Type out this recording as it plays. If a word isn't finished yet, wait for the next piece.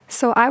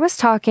So, I was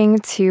talking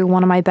to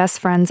one of my best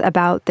friends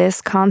about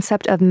this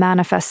concept of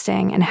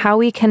manifesting and how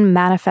we can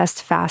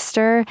manifest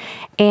faster.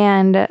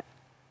 And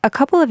a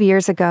couple of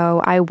years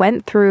ago, I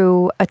went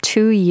through a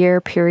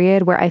 2-year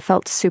period where I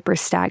felt super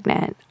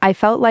stagnant. I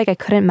felt like I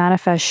couldn't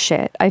manifest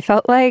shit. I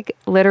felt like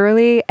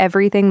literally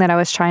everything that I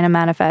was trying to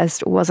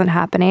manifest wasn't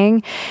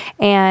happening.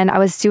 And I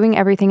was doing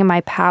everything in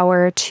my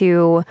power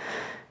to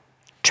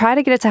try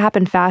to get it to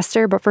happen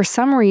faster, but for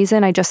some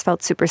reason, I just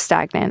felt super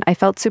stagnant. I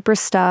felt super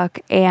stuck,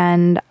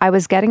 and I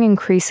was getting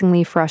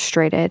increasingly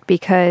frustrated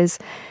because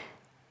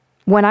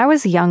when I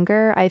was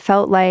younger, I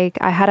felt like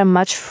I had a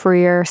much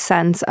freer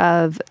sense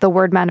of the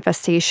word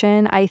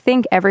manifestation. I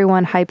think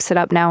everyone hypes it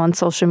up now on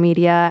social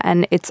media,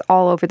 and it's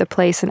all over the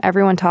place, and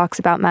everyone talks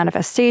about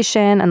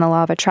manifestation and the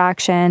law of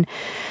attraction.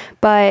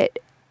 But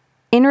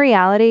in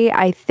reality,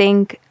 I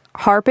think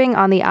harping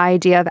on the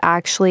idea of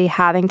actually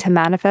having to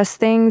manifest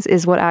things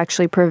is what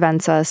actually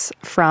prevents us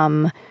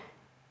from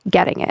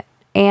getting it.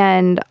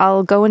 And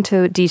I'll go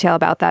into detail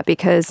about that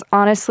because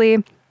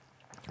honestly,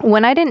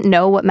 when I didn't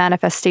know what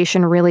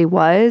manifestation really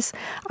was,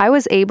 I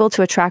was able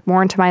to attract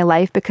more into my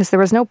life because there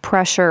was no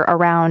pressure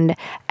around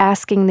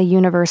asking the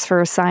universe for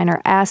a sign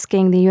or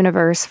asking the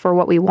universe for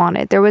what we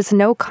wanted. There was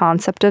no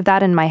concept of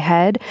that in my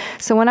head.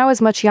 So when I was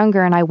much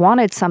younger and I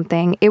wanted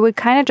something, it would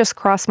kind of just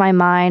cross my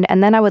mind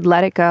and then I would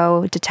let it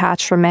go,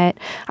 detach from it.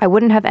 I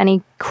wouldn't have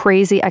any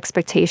crazy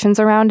expectations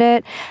around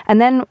it.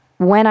 And then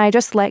when I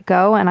just let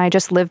go and I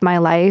just lived my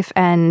life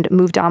and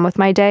moved on with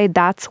my day,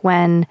 that's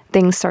when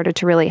things started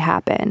to really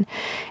happen.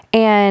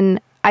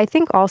 And I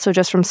think also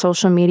just from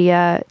social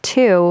media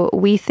too,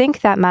 we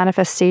think that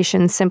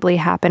manifestations simply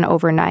happen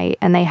overnight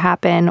and they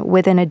happen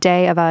within a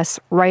day of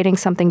us writing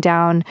something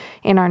down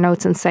in our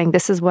notes and saying,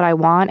 this is what I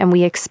want. And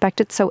we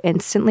expect it so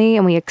instantly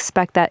and we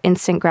expect that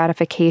instant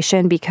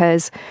gratification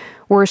because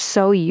we're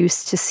so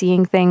used to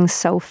seeing things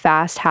so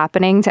fast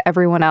happening to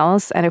everyone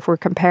else. And if we're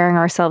comparing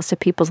ourselves to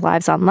people's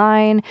lives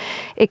online,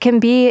 it can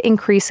be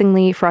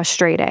increasingly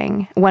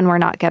frustrating when we're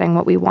not getting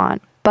what we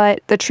want.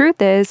 But the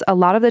truth is, a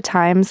lot of the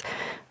times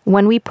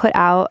when we put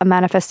out a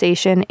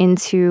manifestation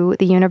into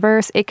the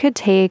universe, it could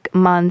take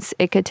months,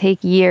 it could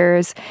take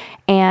years,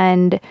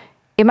 and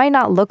it might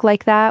not look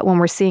like that when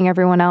we're seeing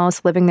everyone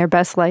else living their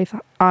best life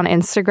on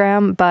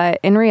Instagram,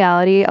 but in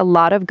reality, a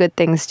lot of good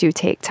things do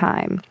take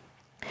time.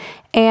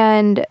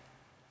 And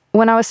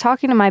when I was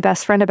talking to my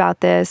best friend about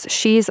this,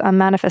 she's a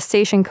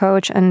manifestation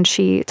coach and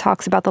she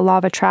talks about the law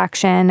of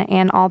attraction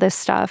and all this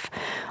stuff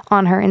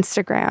on her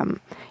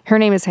Instagram. Her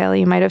name is Haley.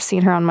 You might have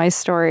seen her on my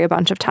story a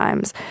bunch of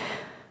times.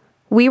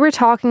 We were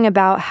talking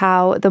about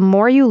how the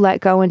more you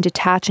let go and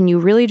detach and you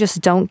really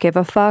just don't give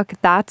a fuck,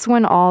 that's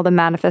when all the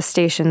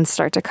manifestations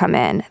start to come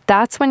in.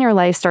 That's when your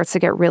life starts to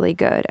get really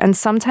good. And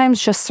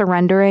sometimes just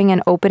surrendering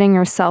and opening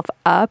yourself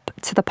up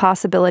to the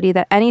possibility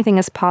that anything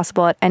is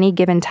possible at any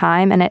given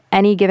time and at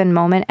any given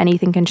moment,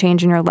 anything can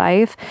change in your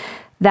life.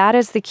 That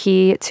is the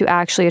key to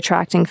actually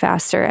attracting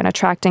faster and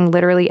attracting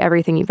literally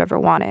everything you've ever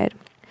wanted.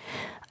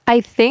 I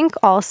think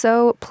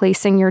also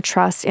placing your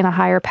trust in a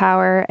higher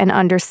power and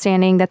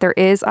understanding that there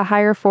is a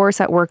higher force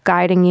at work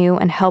guiding you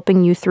and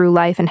helping you through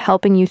life and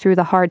helping you through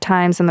the hard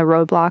times and the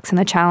roadblocks and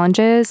the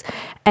challenges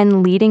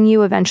and leading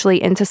you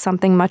eventually into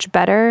something much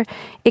better,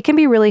 it can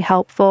be really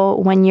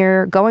helpful when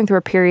you're going through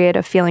a period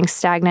of feeling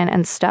stagnant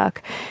and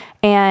stuck.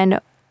 And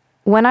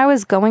when I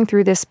was going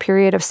through this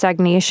period of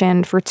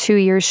stagnation for 2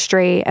 years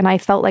straight and I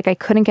felt like I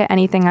couldn't get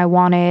anything I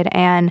wanted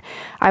and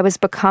I was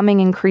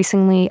becoming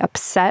increasingly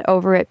upset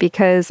over it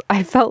because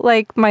I felt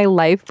like my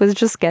life was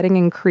just getting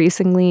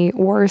increasingly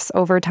worse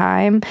over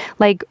time.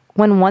 Like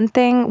when one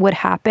thing would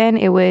happen,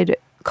 it would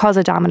cause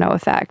a domino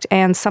effect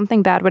and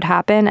something bad would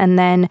happen. And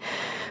then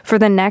for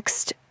the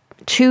next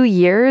 2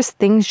 years,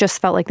 things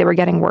just felt like they were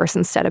getting worse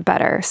instead of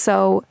better.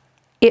 So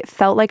it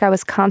felt like I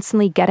was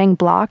constantly getting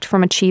blocked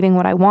from achieving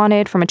what I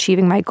wanted, from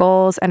achieving my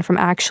goals, and from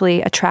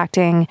actually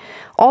attracting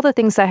all the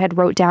things that I had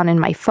wrote down in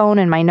my phone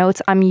and my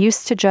notes. I'm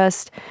used to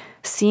just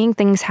seeing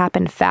things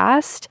happen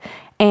fast,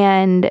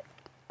 and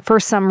for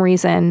some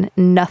reason,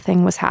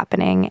 nothing was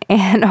happening.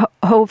 And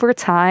over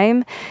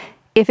time,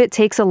 if it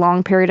takes a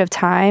long period of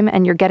time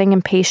and you're getting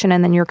impatient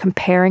and then you're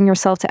comparing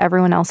yourself to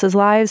everyone else's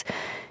lives,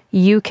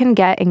 you can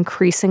get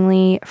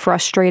increasingly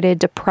frustrated,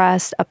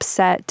 depressed,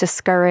 upset,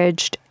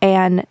 discouraged,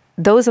 and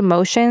those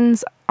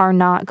emotions are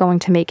not going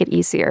to make it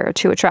easier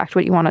to attract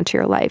what you want into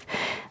your life.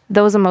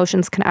 Those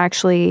emotions can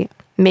actually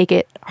make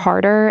it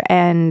harder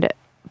and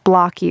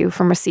block you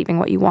from receiving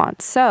what you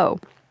want. So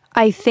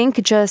I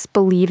think just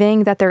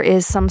believing that there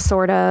is some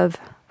sort of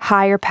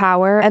higher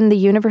power and the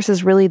universe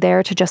is really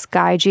there to just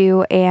guide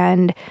you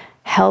and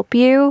help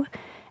you.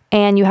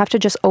 And you have to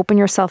just open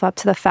yourself up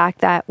to the fact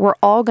that we're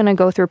all going to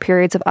go through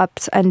periods of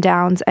ups and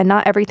downs, and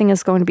not everything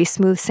is going to be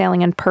smooth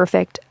sailing and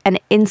perfect and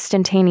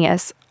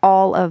instantaneous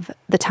all of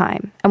the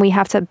time. And we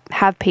have to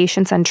have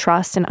patience and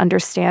trust and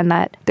understand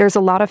that there's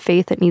a lot of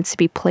faith that needs to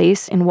be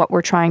placed in what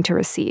we're trying to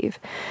receive.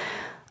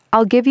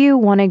 I'll give you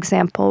one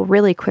example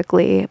really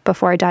quickly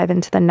before I dive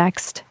into the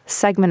next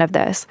segment of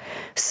this.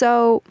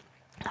 So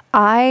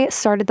I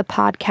started the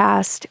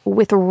podcast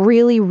with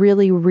really,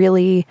 really,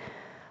 really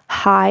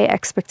high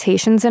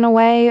expectations in a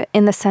way,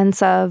 in the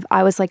sense of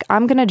I was like,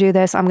 I'm going to do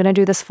this. I'm going to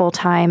do this full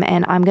time,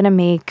 and I'm going to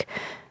make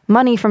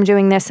money from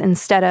doing this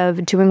instead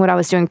of doing what I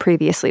was doing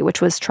previously,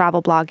 which was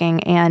travel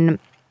blogging. And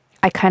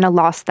I kind of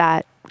lost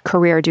that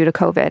career due to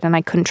COVID and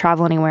I couldn't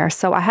travel anywhere.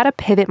 So I had to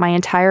pivot my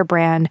entire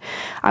brand.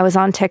 I was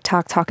on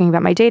TikTok talking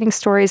about my dating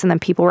stories, and then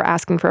people were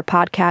asking for a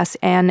podcast,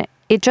 and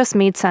it just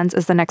made sense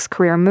as the next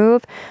career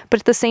move. But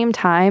at the same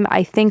time,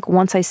 I think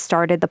once I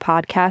started the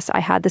podcast,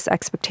 I had this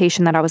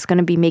expectation that I was going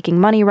to be making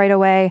money right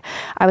away.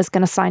 I was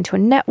going to sign to a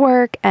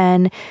network,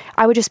 and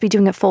I would just be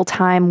doing it full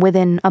time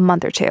within a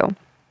month or two.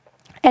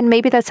 And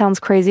maybe that sounds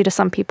crazy to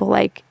some people,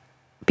 like,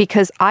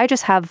 because I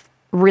just have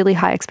really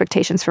high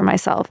expectations for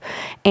myself.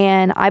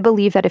 And I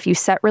believe that if you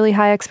set really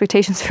high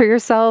expectations for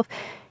yourself,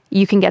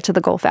 you can get to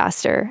the goal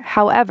faster.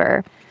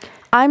 However,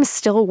 I'm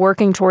still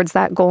working towards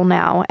that goal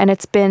now, and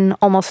it's been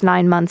almost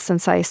 9 months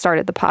since I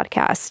started the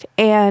podcast.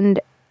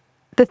 And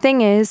the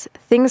thing is,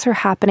 things are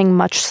happening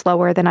much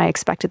slower than I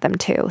expected them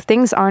to.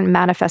 Things aren't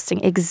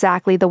manifesting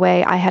exactly the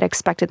way I had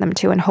expected them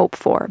to and hoped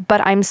for,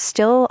 but I'm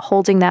still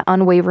holding that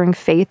unwavering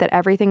faith that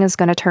everything is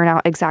going to turn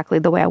out exactly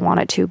the way I want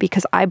it to,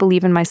 because I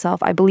believe in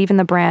myself. I believe in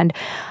the brand.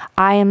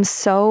 I am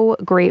so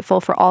grateful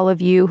for all of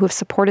you who have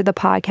supported the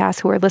podcast,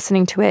 who are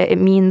listening to it. It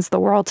means the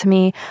world to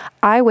me.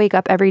 I wake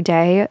up every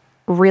day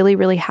really,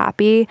 really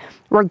happy,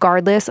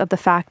 regardless of the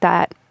fact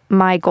that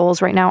my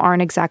goals right now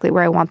aren't exactly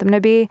where I want them to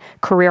be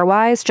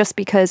career-wise, just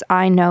because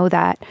I know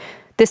that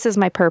this is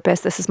my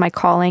purpose, this is my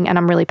calling, and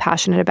I'm really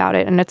passionate about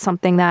it. And it's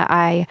something that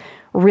I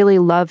really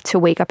love to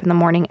wake up in the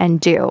morning and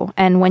do.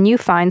 And when you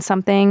find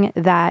something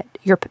that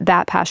you're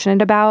that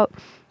passionate about,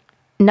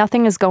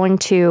 nothing is going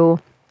to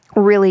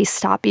really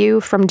stop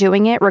you from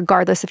doing it,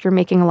 regardless if you're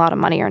making a lot of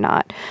money or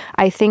not.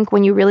 I think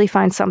when you really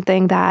find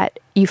something that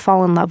you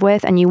fall in love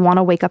with and you want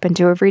to wake up and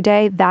do every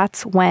day,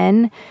 that's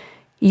when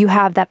you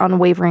have that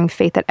unwavering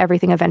faith that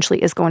everything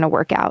eventually is going to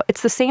work out.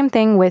 It's the same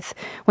thing with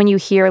when you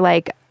hear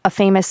like a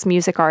famous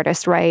music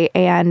artist, right?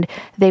 And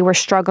they were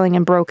struggling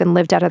and broke and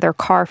lived out of their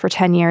car for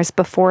 10 years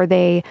before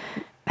they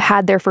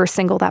had their first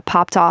single that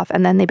popped off,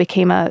 and then they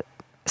became a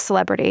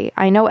celebrity.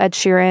 I know Ed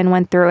Sheeran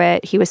went through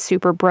it. He was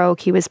super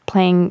broke. He was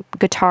playing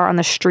guitar on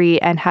the street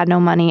and had no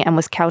money and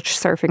was couch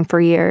surfing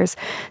for years.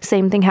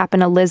 Same thing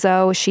happened to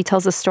Lizzo. She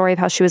tells a story of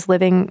how she was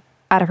living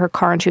out of her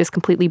car and she was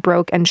completely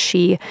broke, and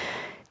she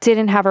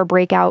didn't have her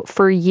breakout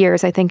for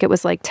years. I think it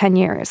was like 10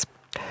 years.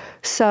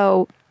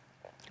 So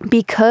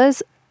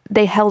because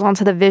they held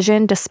onto the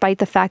vision despite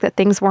the fact that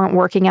things weren't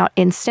working out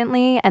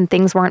instantly and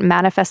things weren't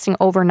manifesting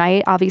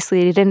overnight,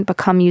 obviously they didn't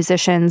become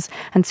musicians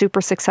and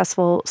super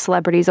successful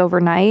celebrities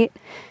overnight,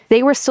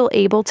 they were still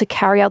able to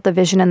carry out the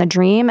vision and the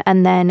dream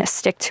and then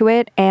stick to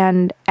it.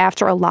 And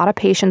after a lot of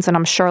patience, and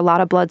I'm sure a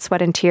lot of blood,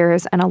 sweat, and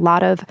tears, and a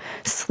lot of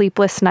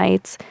sleepless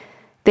nights,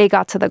 they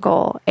got to the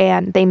goal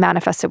and they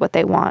manifested what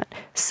they want.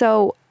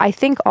 So I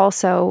think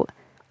also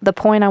the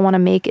point I want to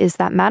make is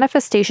that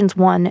manifestations,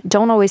 one,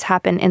 don't always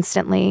happen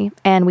instantly.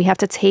 And we have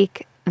to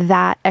take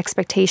that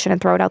expectation and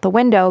throw it out the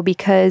window,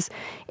 because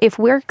if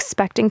we're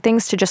expecting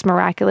things to just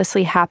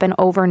miraculously happen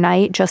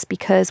overnight just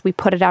because we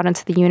put it out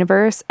into the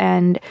universe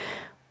and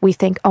we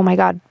think, oh my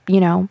God,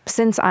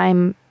 since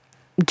I'm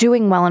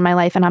doing well in my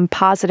life and I'm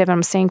positive and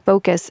I'm staying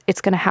focused,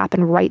 it's going to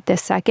happen right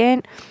this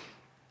second.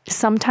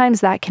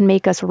 Sometimes that can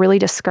make us really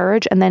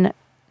discouraged and then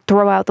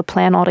throw out the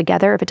plan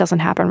altogether if it doesn't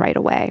happen right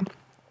away.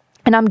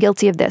 And I'm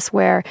guilty of this,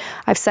 where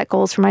I've set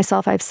goals for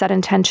myself, I've set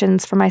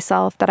intentions for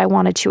myself that I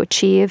wanted to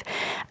achieve.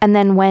 And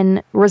then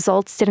when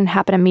results didn't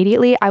happen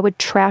immediately, I would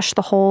trash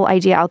the whole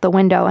idea out the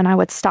window and I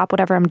would stop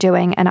whatever I'm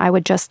doing and I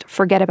would just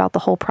forget about the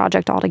whole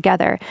project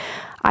altogether.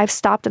 I've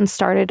stopped and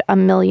started a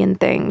million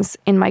things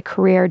in my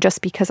career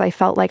just because I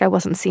felt like I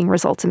wasn't seeing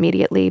results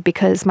immediately,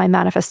 because my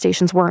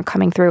manifestations weren't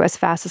coming through as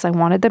fast as I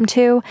wanted them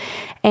to.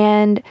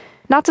 And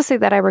not to say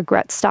that I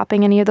regret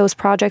stopping any of those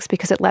projects,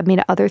 because it led me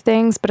to other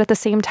things, but at the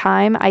same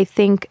time, I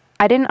think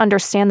I didn't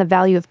understand the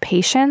value of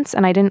patience,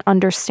 and I didn't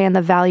understand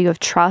the value of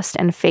trust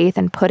and faith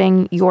and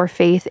putting your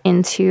faith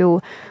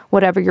into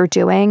whatever you're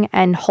doing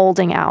and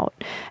holding out.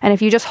 And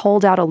if you just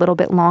hold out a little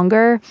bit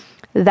longer,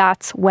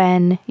 that's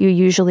when you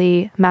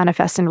usually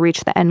manifest and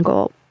reach the end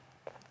goal.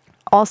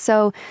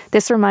 Also,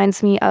 this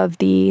reminds me of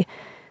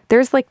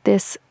there's like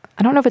this,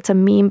 I don't know if it's a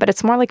meme, but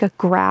it's more like a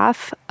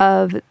graph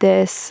of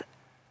this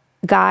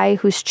guy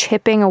who's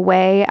chipping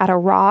away at a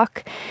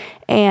rock,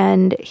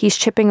 and he's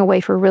chipping away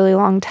for a really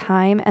long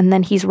time, and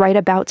then he's right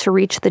about to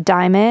reach the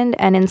diamond,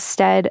 and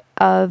instead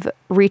of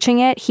reaching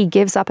it, he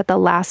gives up at the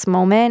last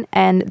moment,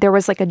 and there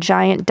was like a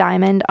giant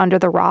diamond under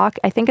the rock.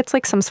 I think it's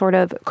like some sort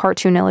of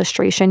cartoon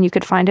illustration. You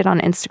could find it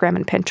on Instagram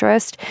and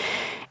Pinterest.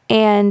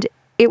 And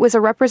it was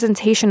a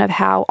representation of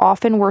how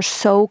often we're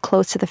so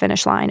close to the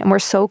finish line and we're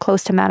so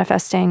close to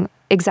manifesting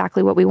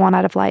exactly what we want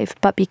out of life.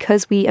 But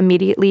because we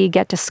immediately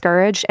get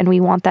discouraged and we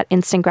want that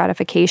instant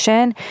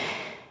gratification,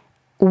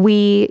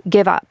 we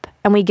give up,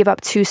 and we give up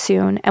too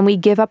soon, and we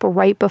give up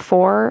right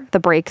before the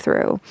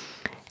breakthrough.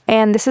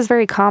 And this is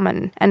very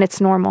common and it's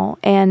normal.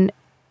 And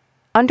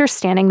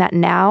understanding that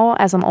now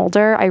as I'm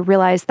older, I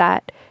realize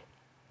that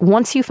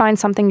once you find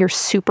something you're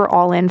super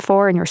all in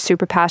for and you're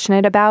super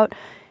passionate about,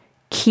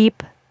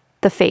 keep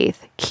the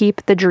faith,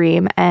 keep the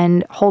dream,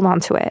 and hold on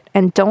to it.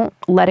 And don't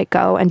let it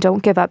go, and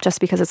don't give up just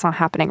because it's not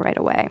happening right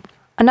away.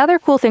 Another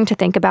cool thing to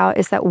think about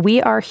is that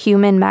we are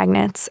human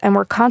magnets, and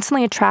we're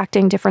constantly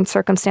attracting different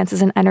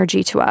circumstances and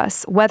energy to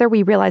us, whether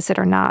we realize it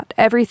or not.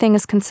 Everything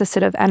is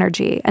consisted of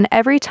energy. And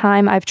every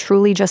time I've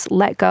truly just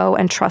let go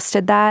and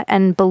trusted that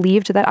and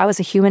believed that I was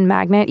a human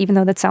magnet, even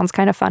though that sounds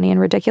kind of funny and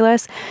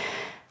ridiculous,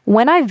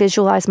 when I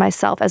visualize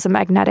myself as a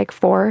magnetic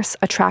force,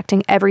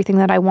 attracting everything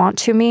that I want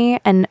to me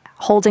and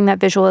holding that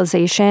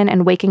visualization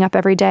and waking up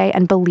every day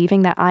and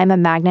believing that I'm a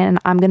magnet and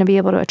I'm going to be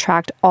able to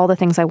attract all the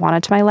things I want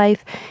into my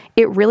life,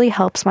 it really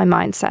helps my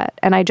mindset.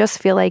 And I just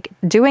feel like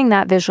doing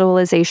that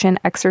visualization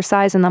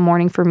exercise in the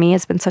morning for me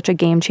has been such a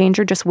game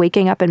changer. Just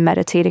waking up and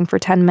meditating for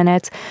 10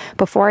 minutes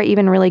before I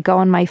even really go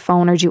on my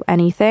phone or do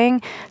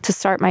anything to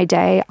start my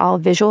day, I'll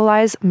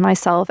visualize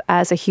myself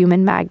as a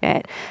human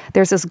magnet.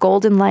 There's this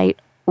golden light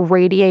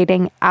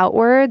radiating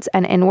outwards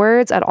and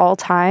inwards at all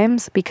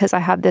times because I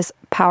have this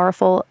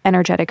powerful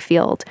energetic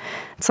field.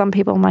 Some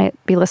people might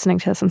be listening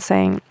to this and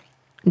saying,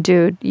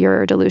 dude,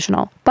 you're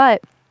delusional.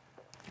 But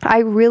I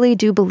really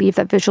do believe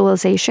that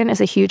visualization is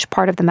a huge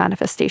part of the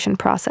manifestation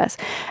process.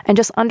 And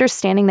just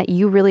understanding that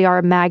you really are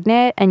a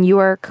magnet and you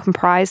are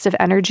comprised of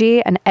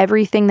energy, and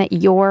everything that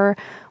you're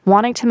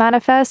wanting to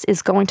manifest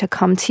is going to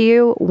come to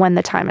you when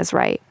the time is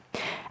right.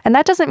 And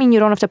that doesn't mean you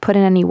don't have to put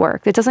in any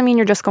work. It doesn't mean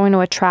you're just going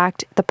to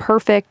attract the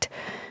perfect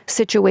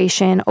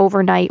situation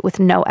overnight with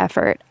no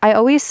effort. I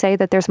always say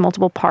that there's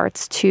multiple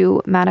parts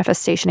to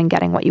manifestation and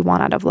getting what you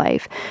want out of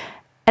life.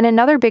 And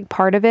another big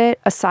part of it,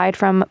 aside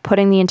from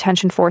putting the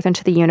intention forth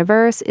into the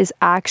universe, is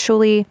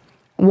actually,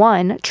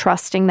 one,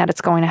 trusting that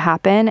it's going to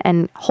happen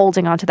and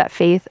holding on to that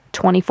faith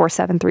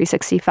 24/7,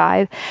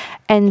 365.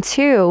 And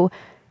two,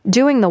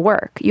 doing the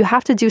work. You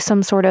have to do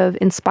some sort of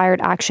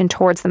inspired action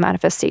towards the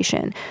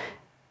manifestation.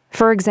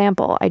 For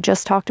example, I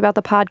just talked about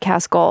the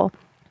podcast goal.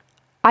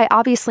 I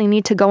obviously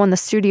need to go in the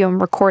studio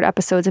and record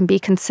episodes and be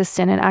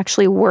consistent and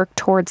actually work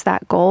towards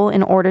that goal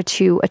in order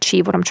to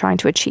achieve what I'm trying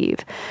to achieve.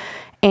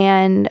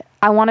 And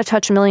I want to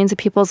touch millions of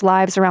people's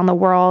lives around the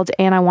world,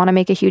 and I want to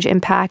make a huge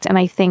impact. And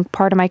I think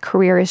part of my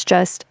career is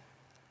just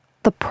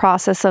the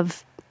process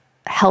of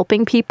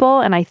helping people.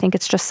 And I think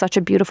it's just such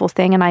a beautiful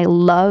thing. And I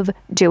love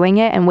doing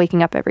it and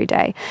waking up every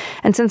day.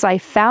 And since I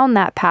found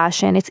that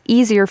passion, it's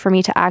easier for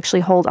me to actually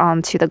hold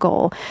on to the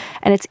goal.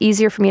 And it's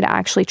easier for me to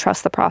actually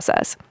trust the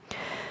process.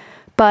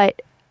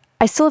 But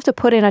I still have to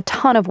put in a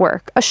ton of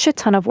work, a shit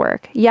ton of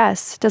work.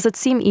 Yes. Does it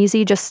seem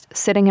easy just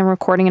sitting and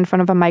recording in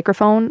front of a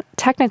microphone?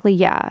 Technically,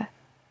 yeah.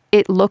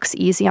 It looks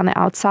easy on the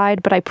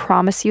outside, but I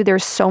promise you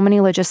there's so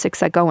many logistics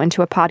that go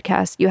into a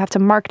podcast. You have to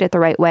market it the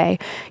right way.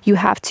 You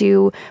have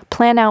to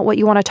plan out what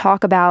you want to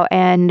talk about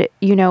and,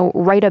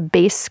 write a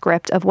base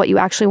script of what you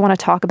actually want to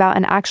talk about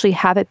and actually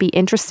have it be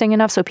interesting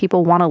enough so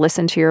people want to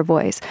listen to your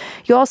voice.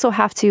 You also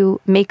have to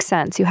make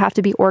sense. You have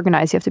to be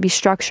organized. You have to be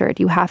structured.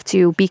 You have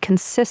to be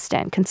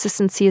consistent.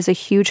 Consistency is a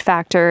huge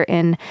factor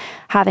in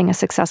having a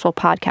successful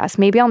podcast.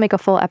 Maybe I'll make a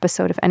full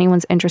episode if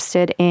anyone's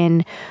interested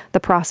in the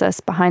process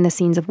behind the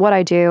scenes of what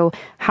I do,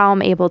 how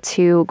I'm able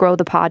to grow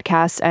the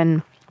podcast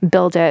and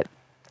build it,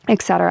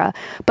 etc.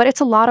 But it's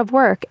a lot of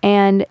work,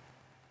 and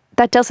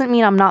that doesn't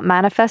mean I'm not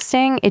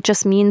manifesting. It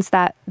just means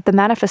that the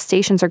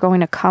manifestations are going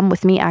to come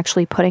with me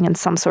actually putting in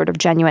some sort of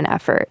genuine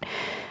effort.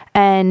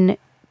 And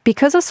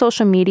because of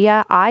social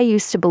media, I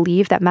used to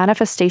believe that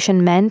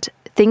manifestation meant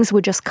things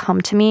would just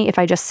come to me if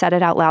I just said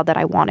it out loud that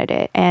I wanted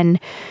it. And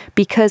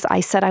because I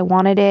said I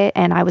wanted it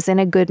and I was in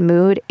a good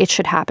mood, it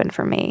should happen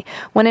for me.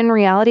 When in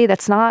reality,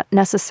 that's not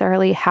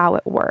necessarily how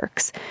it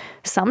works.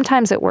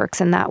 Sometimes it works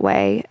in that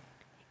way.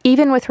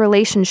 Even with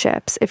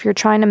relationships, if you're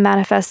trying to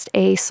manifest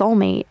a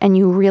soulmate and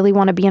you really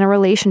want to be in a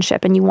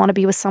relationship and you want to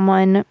be with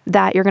someone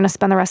that you're going to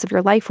spend the rest of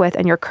your life with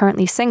and you're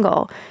currently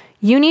single,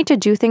 you need to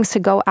do things to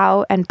go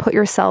out and put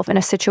yourself in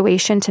a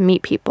situation to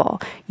meet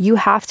people. You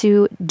have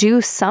to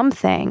do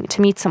something to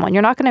meet someone.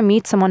 You're not going to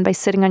meet someone by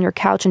sitting on your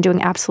couch and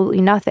doing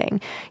absolutely nothing.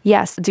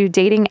 Yes, do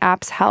dating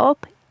apps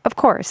help? Of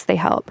course, they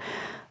help.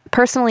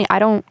 Personally, I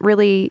don't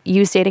really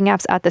use dating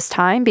apps at this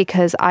time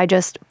because I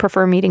just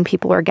prefer meeting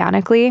people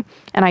organically,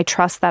 and I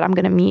trust that I'm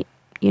going to meet,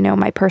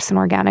 my person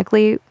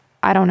organically.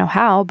 I don't know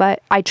how,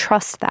 but I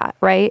trust that,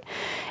 right?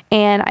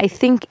 And I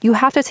think you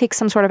have to take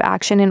some sort of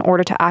action in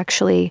order to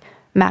actually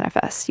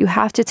manifest. You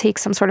have to take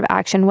some sort of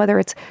action, whether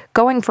it's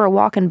going for a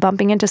walk and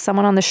bumping into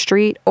someone on the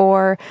street,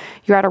 or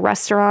you're at a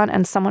restaurant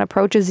and someone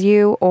approaches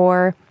you,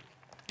 or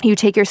you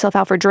take yourself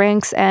out for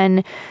drinks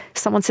and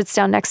someone sits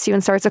down next to you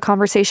and starts a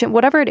conversation.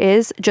 Whatever it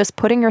is, just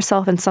putting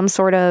yourself in some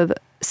sort of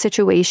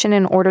situation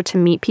in order to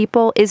meet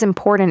people is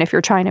important if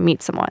you're trying to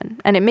meet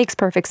someone. And it makes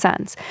perfect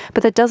sense.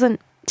 But that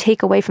doesn't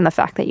take away from the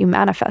fact that you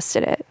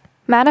manifested it.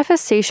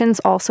 Manifestations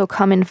also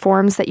come in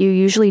forms that you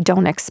usually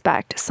don't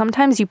expect.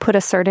 Sometimes you put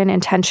a certain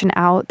intention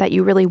out that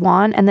you really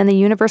want, and then the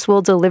universe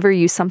will deliver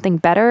you something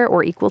better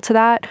or equal to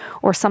that,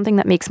 or something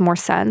that makes more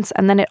sense,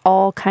 and then it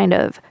all kind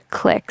of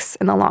clicks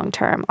in the long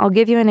term. I'll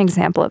give you an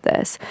example of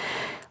this.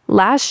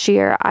 Last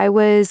year, I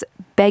was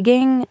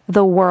begging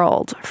the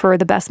world for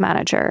the best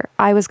manager.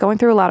 I was going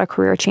through a lot of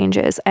career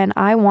changes, and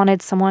I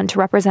wanted someone to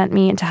represent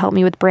me and to help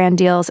me with brand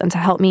deals and to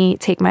help me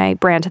take my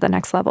brand to the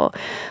next level.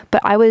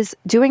 But I was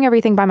doing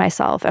everything by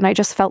myself, and I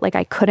just felt like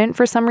I couldn't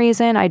for some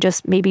reason. I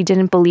just maybe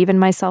didn't believe in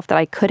myself that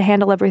I could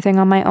handle everything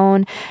on my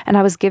own. And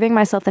I was giving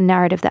myself the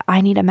narrative that I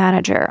need a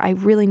manager. I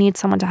really need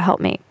someone to help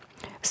me.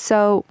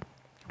 So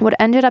what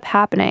ended up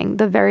happening,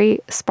 the very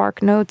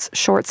SparkNotes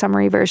short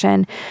summary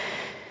version,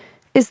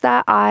 is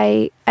that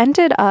I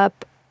ended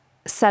up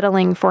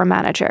settling for a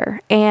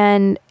manager,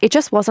 and it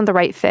just wasn't the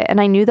right fit.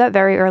 And I knew that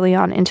very early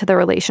on into the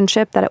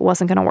relationship that it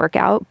wasn't going to work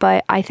out.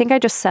 But I think I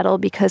just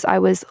settled because I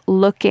was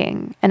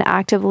looking and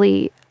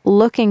actively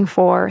looking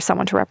for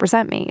someone to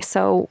represent me.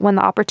 So when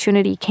the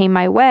opportunity came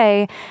my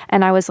way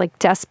and I was like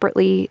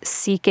desperately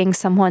seeking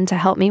someone to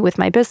help me with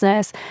my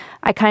business,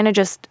 I kind of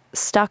just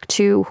stuck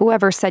to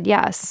whoever said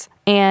yes.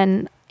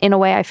 And in a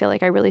way, I feel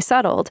like I really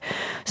settled.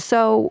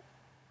 So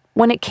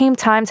when it came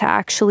time to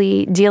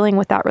actually dealing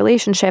with that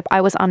relationship,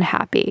 I was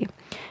unhappy.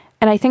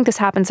 And I think this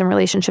happens in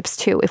relationships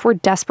too. If we're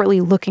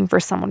desperately looking for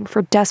someone, if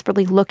we're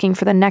desperately looking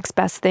for the next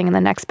best thing and the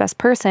next best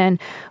person,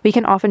 we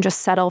can often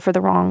just settle for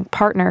the wrong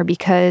partner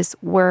because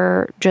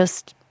we're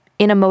just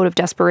in a mode of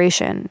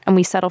desperation and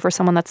we settle for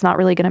someone that's not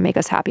really going to make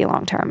us happy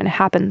long term. And it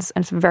happens,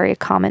 and it's a very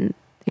common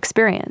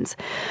experience.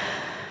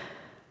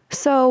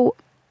 So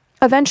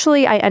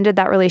eventually I ended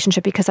that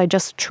relationship because I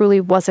just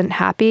truly wasn't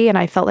happy and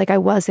I felt like I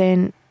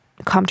wasn't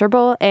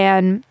comfortable.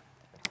 And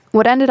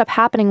what ended up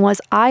happening was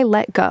I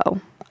let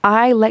go.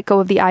 I let go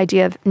of the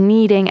idea of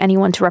needing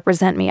anyone to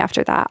represent me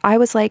after that. I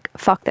was like,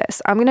 fuck this.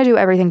 I'm going to do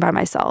everything by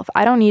myself.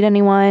 I don't need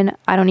anyone.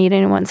 I don't need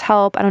anyone's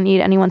help. I don't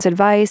need anyone's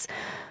advice.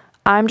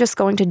 I'm just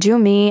going to do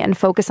me and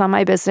focus on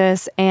my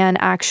business and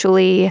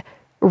actually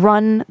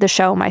run the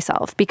show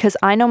myself because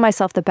I know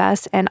myself the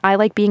best and I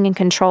like being in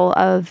control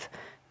of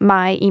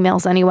my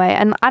emails anyway.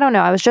 And I don't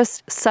know, I was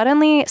just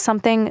suddenly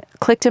something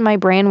clicked in my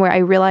brain where I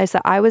realized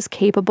that I was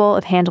capable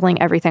of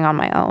handling everything on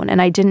my own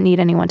and I didn't need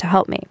anyone to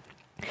help me.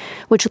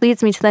 Which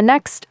leads me to the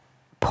next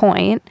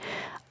point.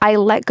 I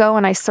let go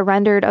and I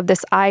surrendered of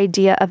this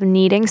idea of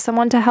needing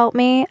someone to help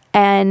me.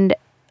 And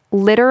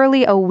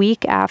literally a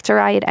week after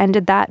I had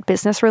ended that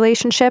business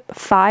relationship,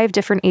 5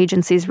 different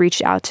agencies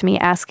reached out to me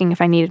asking if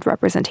I needed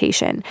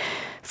representation.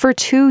 For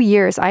 2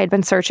 years, I had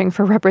been searching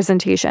for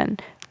representation.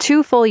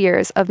 2 full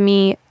years of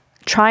me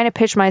trying to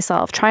pitch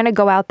myself, trying to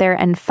go out there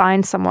and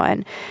find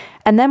someone.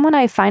 And then when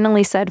I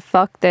finally said,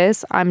 fuck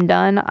this, I'm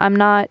done, I'm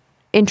not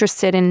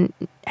interested in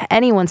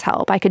anyone's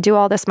help, I could do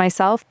all this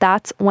myself,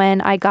 that's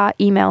when I got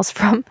emails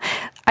from,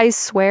 I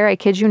swear, I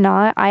kid you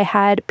not, I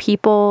had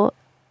people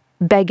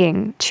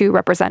begging to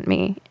represent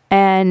me.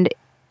 And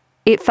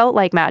it felt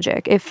like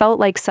magic. It felt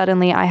like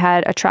suddenly I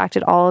had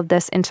attracted all of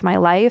this into my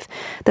life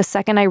the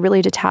second I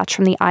really detached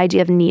from the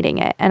idea of needing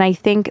it. And I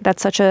think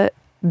that's such a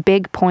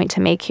big point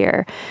to make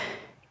here.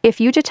 If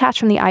you detach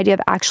from the idea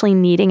of actually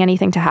needing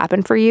anything to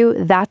happen for you,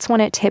 that's when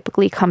it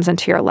typically comes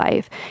into your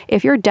life.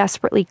 If you're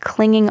desperately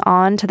clinging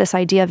on to this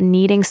idea of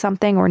needing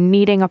something or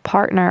needing a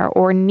partner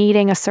or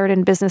needing a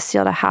certain business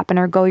deal to happen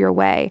or go your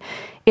way,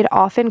 it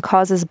often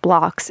causes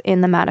blocks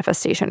in the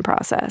manifestation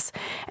process.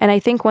 And I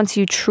think once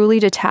you truly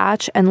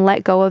detach and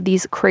let go of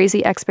these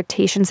crazy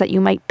expectations that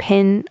you might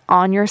pin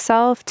on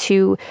yourself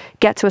to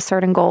get to a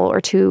certain goal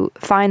or to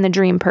find the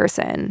dream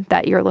person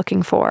that you're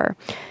looking for,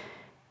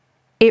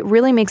 it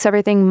really makes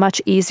everything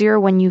much easier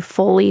when you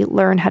fully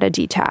learn how to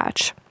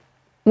detach.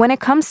 When it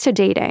comes to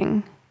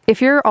dating,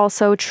 if you're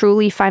also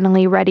truly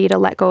finally ready to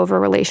let go of a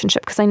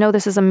relationship, because I know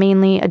this is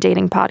mainly a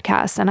dating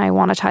podcast and I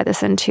want to tie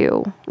this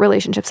into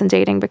relationships and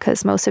dating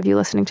because most of you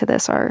listening to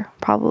this are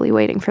probably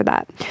waiting for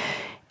that.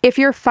 If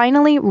you're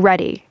finally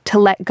ready to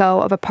let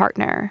go of a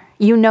partner,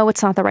 you know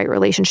it's not the right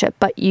relationship,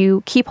 but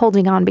you keep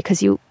holding on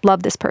because you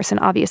love this person,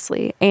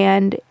 obviously,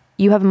 and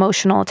you have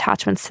emotional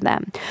attachments to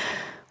them.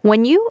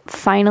 When you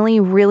finally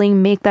really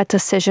make that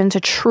decision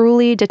to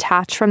truly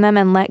detach from them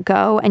and let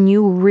go, and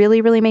you really,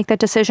 really make that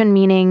decision,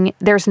 meaning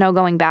there's no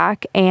going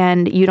back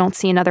and you don't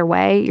see another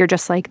way, you're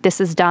just like,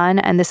 this is done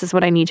and this is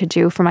what I need to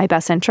do for my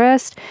best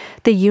interest,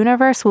 the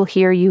universe will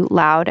hear you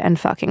loud and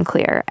fucking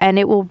clear. And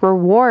it will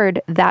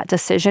reward that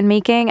decision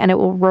making and it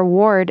will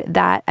reward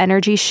that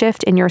energy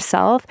shift in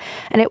yourself.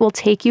 And it will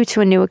take you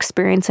to a new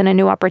experience and a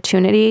new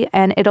opportunity.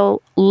 And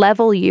it'll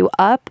level you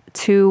up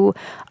to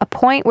a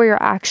point where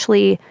you're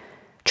actually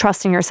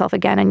trusting yourself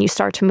again and you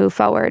start to move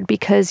forward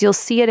because you'll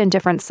see it in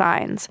different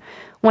signs.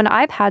 When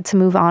I've had to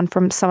move on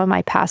from some of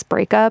my past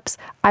breakups,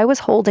 I was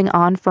holding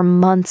on for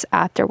months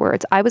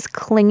afterwards. I was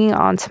clinging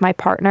on to my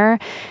partner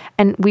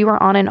and we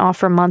were on and off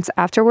for months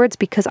afterwards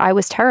because I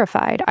was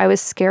terrified. I was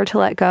scared to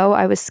let go.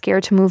 I was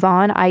scared to move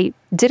on. I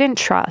didn't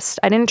trust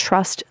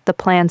the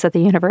plans that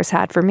the universe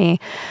had for me.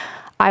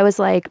 I was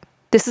like,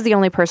 this is the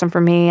only person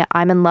for me.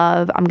 I'm in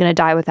love. I'm going to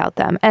die without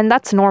them. And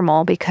that's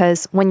normal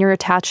because when you're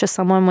attached to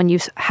someone, when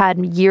you've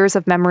had years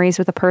of memories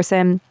with a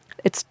person,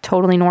 it's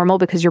totally normal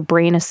because your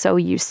brain is so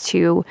used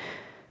to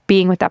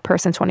being with that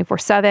person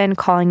 24/7,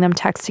 calling them,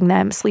 texting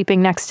them,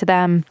 sleeping next to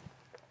them.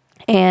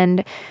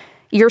 And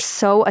you're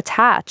so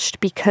attached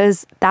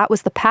because that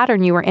was the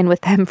pattern you were in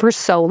with them for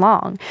so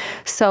long.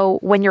 So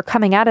when you're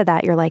coming out of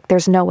that, you're like,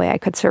 there's no way I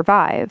could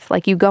survive.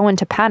 Like you go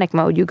into panic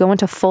mode, you go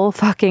into full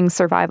fucking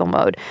survival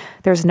mode.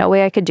 There's no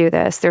way I could do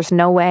this. There's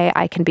no way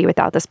I can be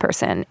without this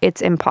person.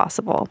 It's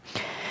impossible.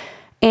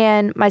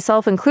 And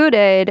myself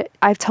included,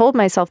 I've told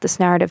myself this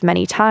narrative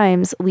many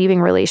times,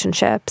 leaving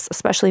relationships,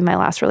 especially my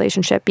last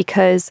relationship,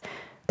 because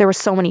there were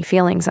so many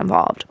feelings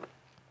involved.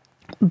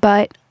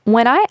 But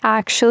when I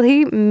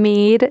actually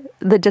made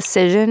the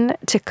decision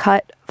to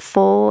cut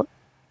full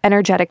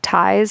energetic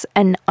ties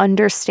and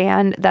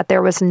understand that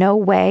there was no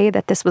way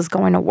that this was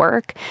going to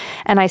work,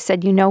 and I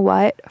said, you know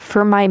what,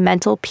 for my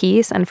mental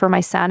peace and for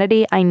my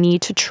sanity, I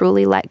need to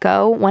truly let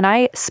go. When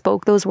I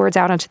spoke those words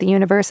out into the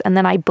universe and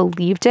then I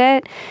believed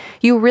it,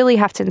 you really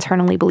have to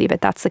internally believe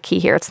it. That's the key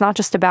here. It's not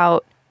just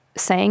about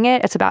saying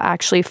it, it's about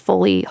actually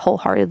fully,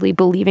 wholeheartedly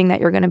believing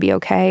that you're going to be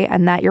okay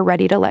and that you're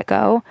ready to let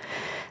go.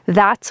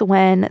 That's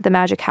when the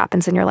magic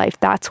happens in your life.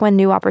 That's when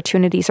new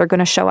opportunities are going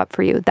to show up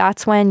for you.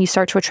 That's when you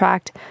start to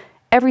attract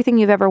everything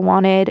you've ever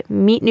wanted,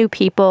 meet new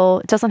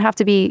people. It doesn't have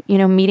to be,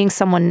 meeting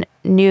someone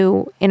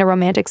new in a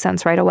romantic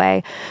sense right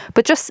away,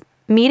 but just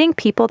meeting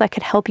people that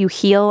could help you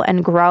heal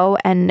and grow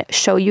and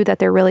show you that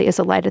there really is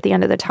a light at the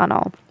end of the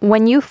tunnel.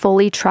 When you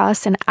fully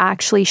trust and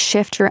actually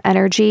shift your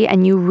energy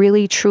and you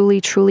really,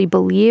 truly, truly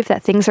believe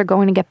that things are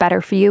going to get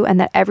better for you and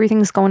that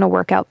everything's going to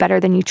work out better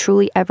than you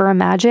truly ever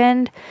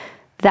imagined,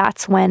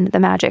 that's when the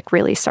magic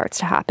really starts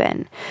to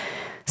happen.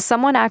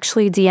 Someone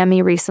actually DM'd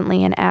me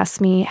recently and asked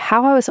me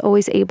how I was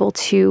always able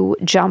to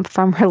jump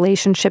from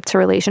relationship to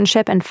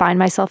relationship and find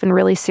myself in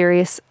really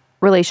serious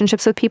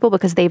relationships with people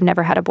because they've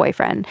never had a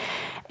boyfriend.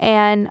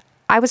 And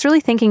I was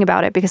really thinking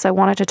about it because I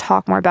wanted to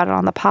talk more about it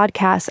on the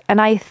podcast.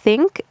 And I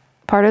think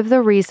part of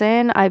the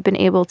reason I've been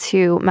able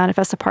to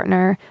manifest a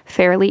partner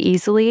fairly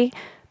easily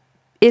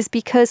is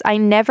because I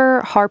never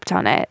harped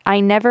on it.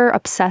 I never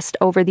obsessed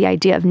over the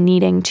idea of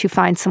needing to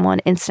find someone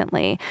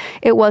instantly.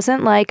 It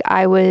wasn't like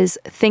I was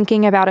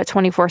thinking about it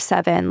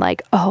 24/7,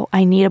 like, oh,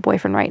 I need a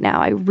boyfriend right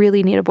now. I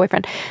really need a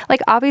boyfriend.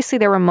 Like, obviously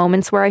there were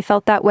moments where I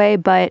felt that way,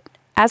 but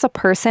as a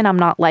person, I'm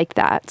not like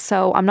that.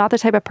 So I'm not the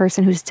type of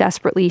person who's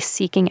desperately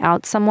seeking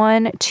out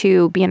someone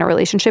to be in a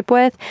relationship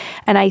with.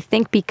 And I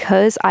think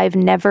because I've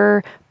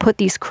never put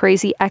these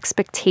crazy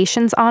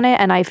expectations on it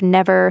and I've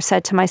never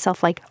said to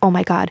myself like, oh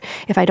my God,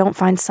 if I don't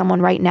find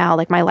someone right now,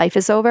 like my life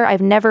is over.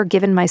 I've never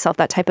given myself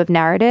that type of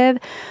narrative.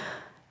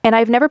 And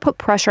I've never put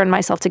pressure on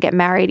myself to get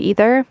married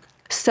either.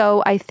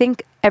 So I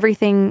think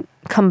everything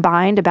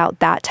combined about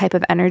that type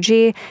of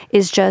energy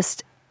is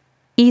just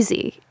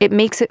easy. It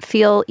makes it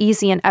feel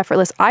easy and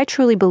effortless. I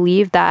truly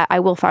believe that I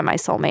will find my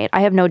soulmate.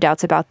 I have no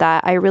doubts about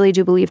that. I really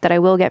do believe that I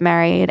will get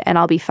married and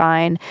I'll be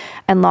fine.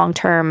 And long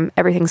term,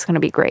 everything's going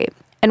to be great.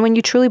 And when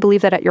you truly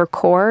believe that at your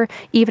core,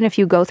 even if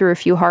you go through a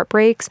few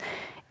heartbreaks,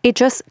 it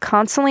just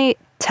constantly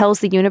tells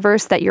the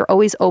universe that you're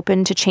always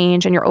open to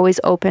change and you're always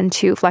open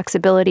to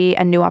flexibility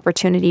and new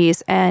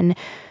opportunities. And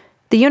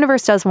the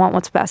universe does want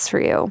what's best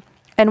for you.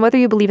 And whether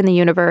you believe in the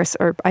universe,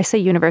 or I say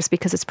universe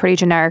because it's pretty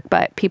generic,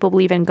 but people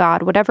believe in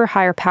God, whatever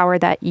higher power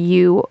that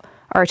you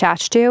are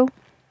attached to,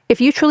 if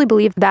you truly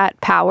believe that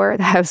power,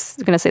 I was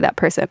going to say that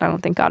person, I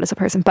don't think God is a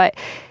person, but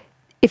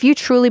if you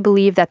truly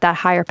believe that that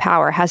higher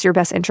power has your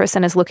best interest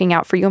and is looking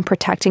out for you and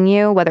protecting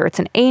you, whether it's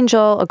an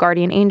angel, a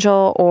guardian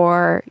angel,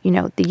 or,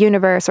 the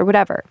universe or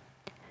whatever,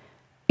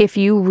 if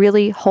you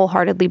really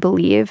wholeheartedly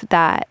believe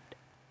that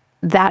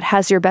that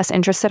has your best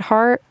interest at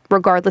heart,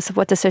 regardless of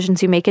what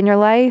decisions you make in your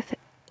life,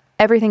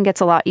 everything gets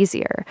a lot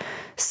easier.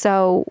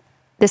 So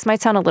this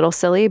might sound a little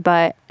silly,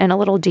 and a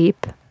little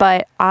deep,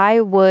 but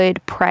I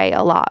would pray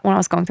a lot when I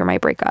was going through my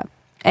breakup.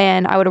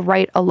 And I would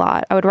write a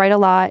lot. I would write a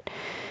lot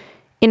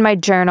in my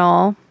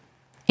journal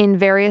in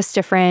various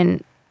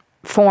different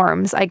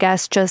forms, I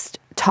guess, just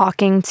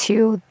talking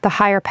to the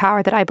higher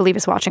power that I believe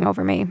is watching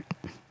over me.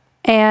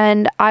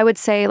 And I would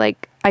say,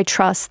 I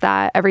trust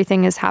that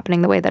everything is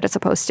happening the way that it's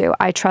supposed to.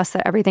 I trust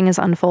that everything is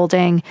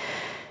unfolding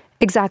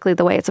exactly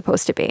the way it's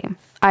supposed to be.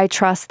 I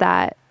trust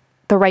that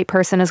the right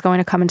person is going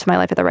to come into my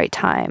life at the right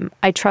time.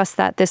 I trust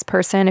that this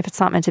person, if it's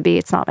not meant to be,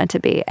 it's not meant to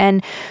be.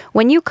 And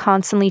when you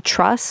constantly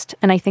trust,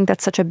 and I think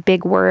that's such a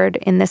big word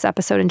in this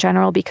episode in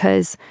general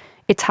because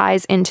it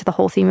ties into the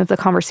whole theme of the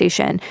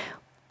conversation.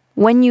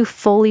 When you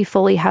fully,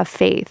 fully have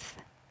faith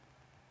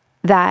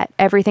that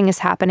everything is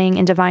happening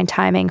in divine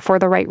timing for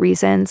the right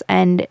reasons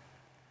and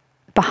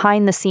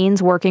behind the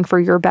scenes working for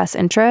your best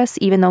interests,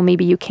 even though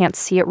maybe you can't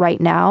see it right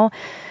now,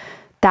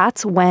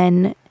 that's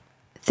when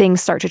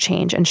things start to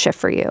change and shift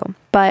for you.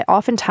 But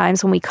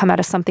oftentimes when we come out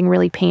of something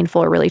really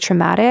painful or really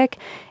traumatic,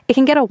 it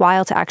can get a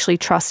while to actually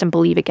trust and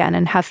believe again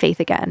and have faith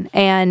again.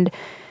 And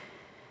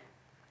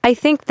I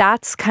think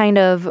that's kind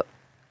of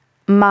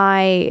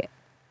my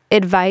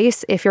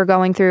advice if you're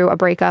going through a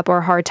breakup or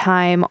a hard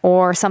time,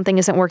 or something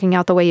isn't working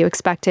out the way you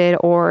expected,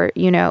 or,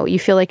 you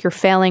feel like you're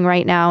failing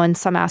right now in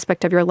some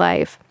aspect of your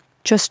life.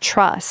 Just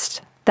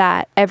trust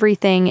that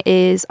everything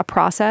is a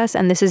process,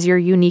 and this is your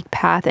unique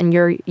path and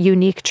your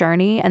unique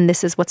journey, and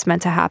this is what's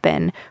meant to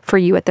happen for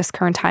you at this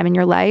current time in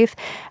your life.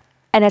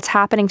 And it's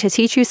happening to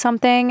teach you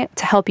something,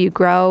 to help you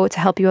grow, to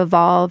help you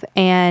evolve,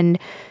 and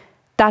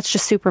that's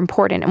just super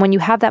important. And when you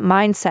have that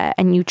mindset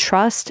and you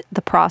trust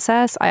the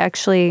process, I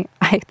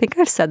think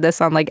I've said this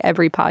on like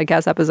every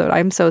podcast episode.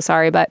 I'm so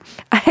sorry, but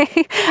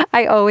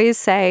I always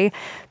say,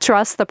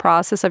 trust the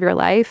process of your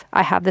life.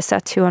 I have this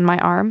tattoo on my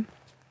arm,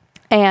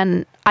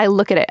 and I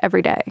look at it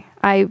every day.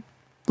 I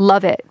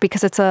love it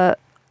because it's a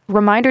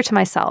reminder to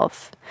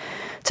myself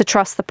to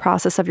trust the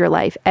process of your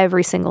life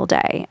every single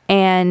day,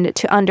 and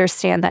to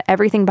understand that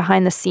everything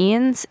behind the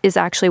scenes is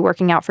actually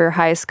working out for your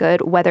highest good,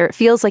 whether it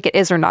feels like it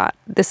is or not.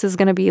 This is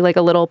going to be like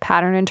a little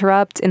pattern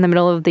interrupt in the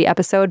middle of the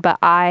episode, but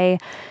I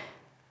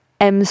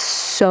am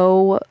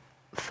so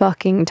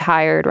fucking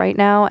tired right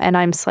now, and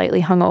I'm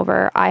slightly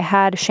hungover. I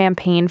had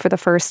champagne for the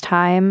first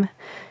time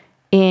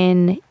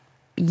in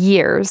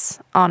years,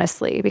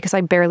 honestly, because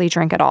I barely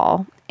drink at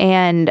all.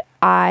 And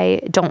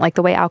I don't like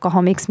the way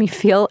alcohol makes me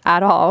feel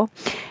at all.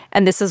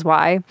 And this is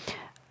why.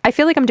 I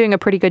feel like I'm doing a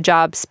pretty good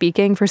job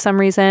speaking for some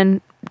reason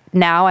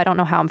now. I don't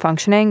know how I'm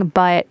functioning,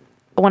 but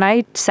when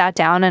I sat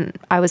down and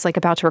I was like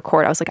about to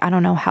record, I was like, I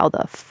don't know how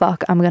the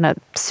fuck I'm going to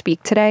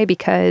speak today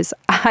because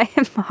I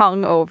am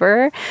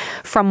hungover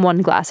from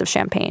one glass of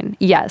champagne.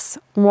 Yes,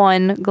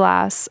 one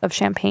glass of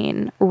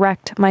champagne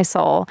wrecked my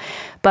soul,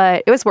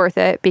 but it was worth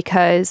it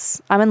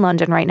because I'm in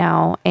London right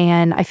now.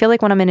 And I feel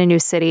like when I'm in a new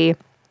city,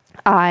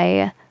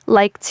 I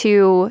like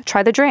to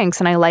try the drinks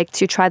and I like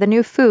to try the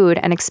new food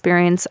and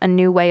experience a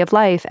new way of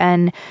life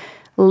and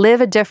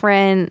live a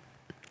different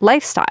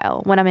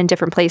lifestyle when I'm in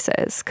different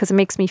places, because it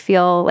makes me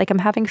feel like I'm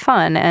having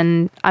fun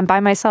and I'm by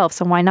myself.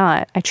 So why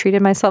not? I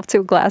treated myself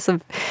to a glass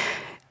of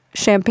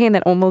champagne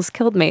that almost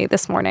killed me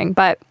this morning,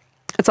 but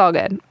it's all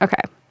good.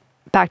 Okay,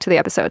 back to the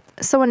episode.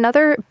 So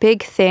another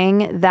big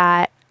thing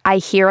that I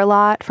hear a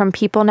lot from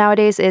people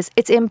nowadays is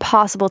it's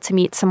impossible to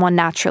meet someone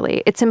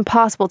naturally. It's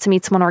impossible to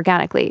meet someone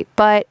organically.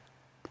 But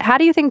how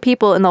do you think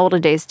people in the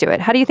olden days do it?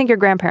 How do you think your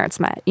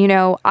grandparents met?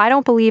 I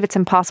don't believe it's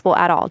impossible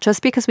at all.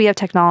 Just because we have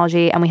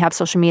technology and we have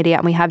social media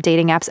and we have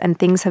dating apps and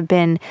things have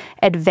been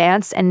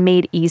advanced and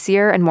made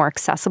easier and more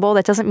accessible,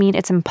 that doesn't mean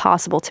it's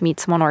impossible to meet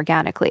someone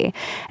organically.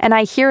 And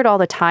I hear it all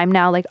the time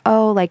now, like,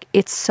 oh, like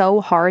it's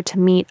so hard to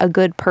meet a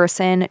good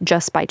person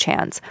just by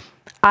chance.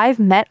 I've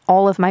met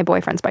all of my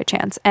boyfriends by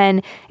chance,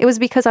 and it was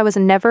because I was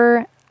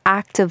never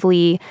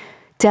actively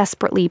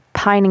desperately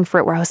pining for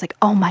it, where I was like,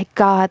 oh my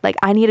God, like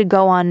I need to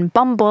go on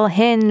Bumble,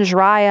 Hinge,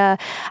 Raya,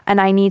 and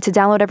I need to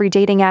download every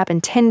dating app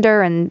and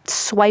Tinder and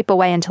swipe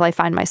away until I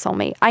find my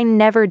soulmate. I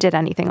never did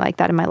anything like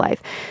that in my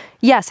life.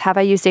 Yes, have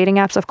I used dating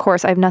apps? Of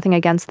course, I have nothing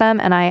against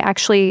them. And I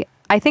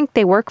think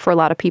they work for a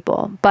lot of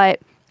people. But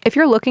if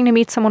you're looking to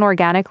meet someone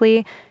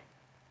organically,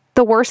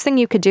 the worst thing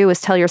you could do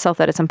is tell yourself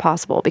that it's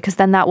impossible, because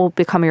then that will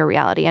become your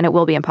reality and it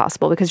will be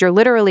impossible because you're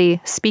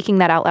literally speaking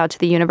that out loud to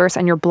the universe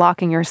and you're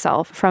blocking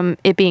yourself from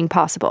it being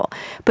possible.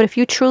 But if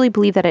you truly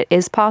believe that it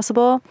is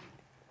possible,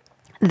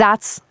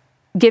 that's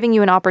giving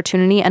you an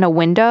opportunity and a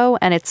window,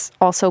 and it's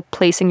also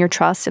placing your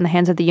trust in the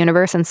hands of the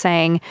universe and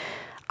saying,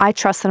 I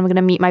trust that I'm going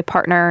to meet my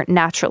partner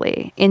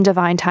naturally in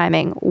divine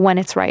timing when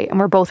it's right and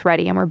we're both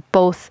ready and we're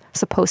both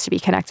supposed to be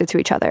connected to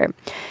each other.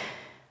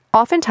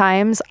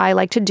 Oftentimes, I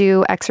like to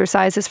do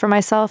exercises for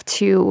myself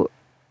to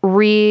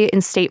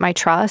reinstate my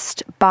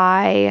trust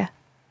by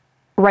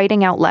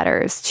writing out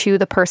letters to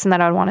the person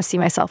that I would want to see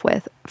myself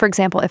with. For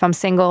example, if I'm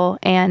single,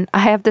 and I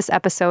have this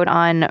episode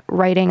on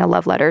writing a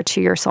love letter to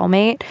your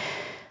soulmate,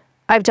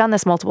 I've done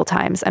this multiple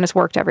times and it's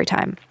worked every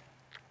time.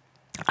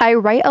 I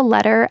write a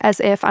letter as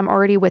if I'm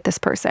already with this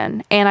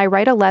person, and I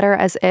write a letter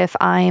as if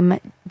I'm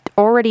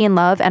already in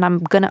love and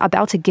I'm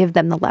about to give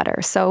them the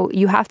letter. So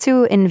you have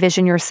to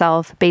envision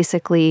yourself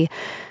basically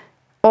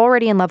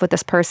already in love with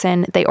this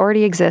person. They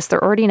already exist.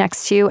 They're already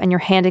next to you, and you're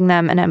handing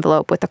them an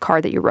envelope with the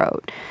card that you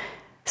wrote.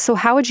 So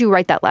how would you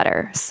write that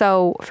letter?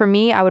 So for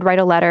me, I would write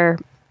a letter,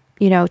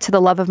 to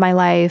the love of my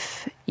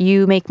life.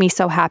 You make me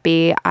so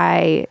happy.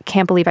 I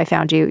can't believe I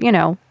found you,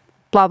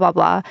 blah, blah,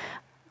 blah.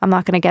 I'm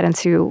not going to get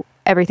into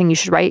everything you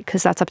should write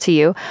because that's up to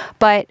you.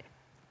 But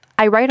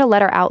I write a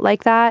letter out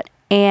like that,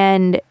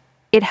 and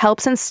it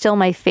helps instill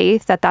my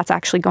faith that that's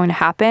actually going to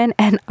happen.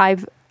 And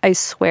I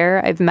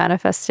swear I've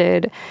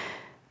manifested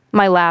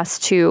my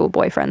last 2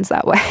 boyfriends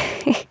that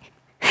way.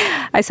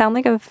 I sound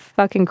like a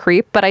fucking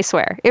creep, but I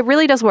swear it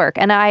really does work.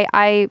 And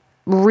I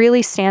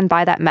really stand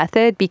by that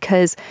method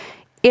because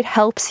it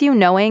helps you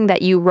knowing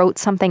that you wrote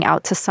something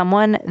out to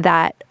someone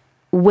that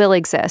will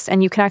exist,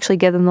 and you can actually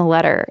give them the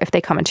letter if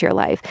they come into your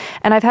life.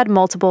 And I've had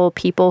multiple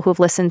people who've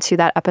listened to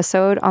that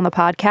episode on the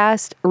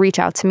podcast reach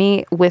out to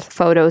me with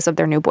photos of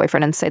their new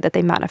boyfriend and say that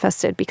they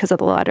manifested because of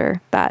the letter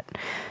that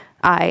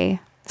I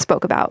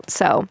spoke about.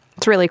 So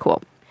it's really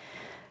cool.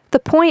 The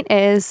point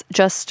is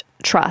just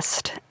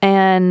trust.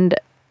 And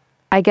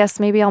I guess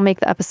maybe I'll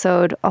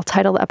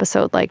title the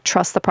episode like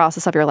Trust the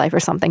Process of Your Life or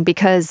something,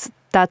 because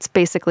that's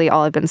basically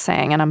all I've been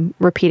saying and I'm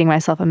repeating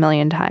myself a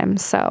million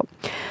times. So,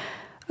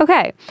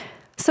 okay.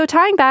 So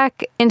tying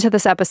back into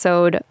this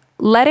episode,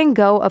 letting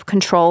go of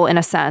control in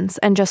a sense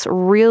and just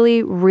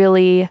really,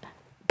 really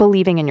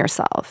believing in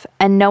yourself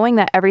and knowing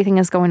that everything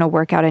is going to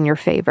work out in your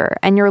favor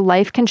and your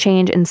life can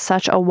change in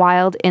such a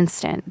wild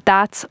instant.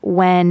 That's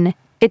when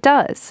it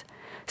does.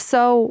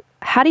 So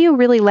how do you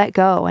really let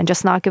go and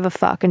just not give a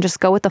fuck and just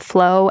go with the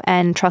flow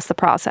and trust the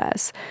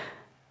process?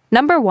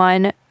 Number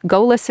one,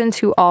 go listen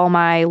to all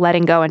my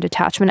letting go and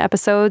detachment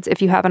episodes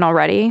if you haven't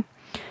already,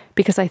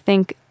 because I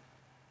think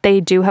they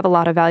do have a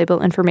lot of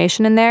valuable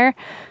information in there.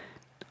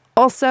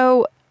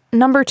 Also,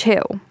 number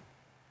two,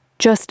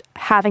 just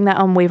having that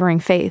unwavering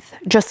faith,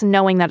 just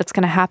knowing that it's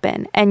going to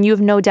happen. And you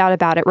have no doubt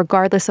about it,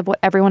 regardless of what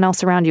everyone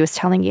else around you is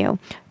telling you.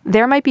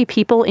 There might be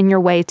people in your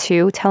way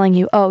too, telling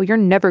you, oh, you're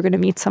never going to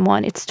meet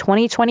someone. It's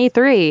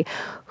 2023.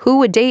 Who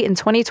would date in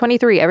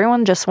 2023?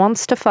 Everyone just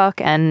wants to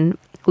fuck and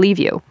leave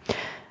you.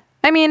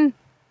 I mean,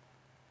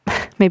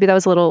 maybe that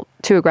was a little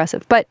too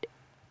aggressive, but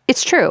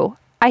it's true.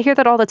 I hear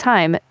that all the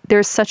time.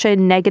 There's such a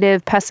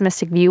negative,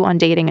 pessimistic view on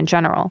dating in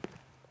general.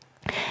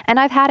 And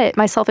I've had it,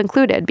 myself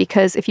included,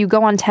 because if you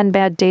go on 10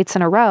 bad dates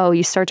in a row,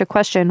 you start to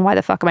question, why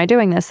the fuck am I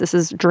doing this? This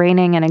is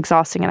draining and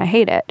exhausting and I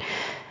hate it.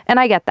 And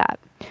I get that.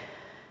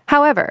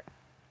 However,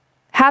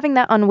 having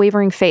that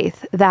unwavering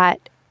faith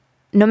that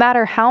no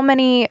matter how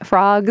many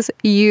frogs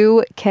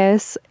you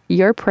kiss,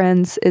 your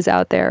prince is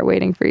out there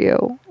waiting for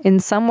you.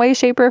 In some way,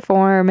 shape, or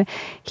form,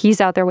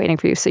 he's out there waiting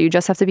for you. So you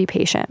just have to be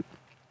patient.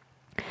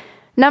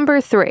 Number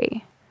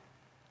three,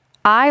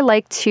 I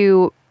like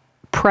to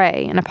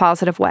pray in a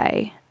positive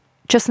way.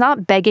 Just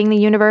not begging the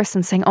universe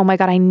and saying, oh my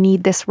God, I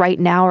need this right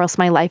now or else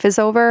my life is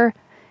over.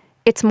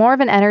 It's more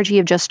of an energy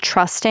of just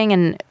trusting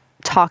and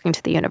talking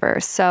to the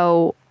universe.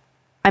 So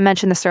I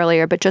mentioned this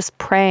earlier, but just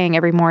praying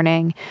every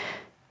morning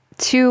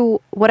to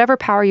whatever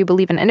power you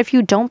believe in. And if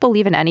you don't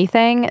believe in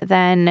anything,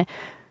 then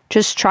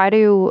just try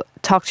to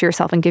talk to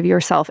yourself and give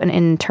yourself an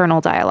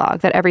internal dialogue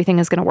that everything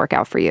is going to work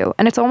out for you.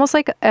 And it's almost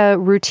like a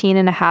routine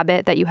and a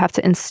habit that you have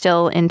to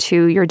instill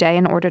into your day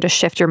in order to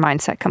shift your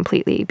mindset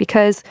completely.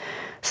 Because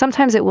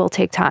sometimes it will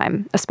take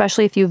time,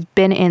 especially if you've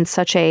been in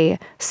such a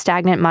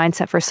stagnant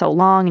mindset for so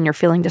long and you're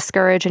feeling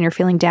discouraged and you're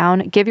feeling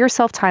down. Give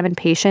yourself time and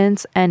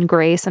patience and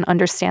grace and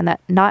understand that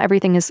not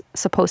everything is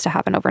supposed to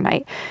happen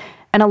overnight.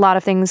 And a lot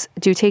of things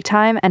do take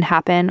time and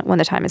happen when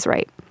the time is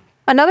right.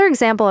 Another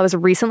example I was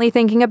recently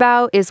thinking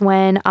about is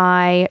when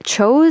I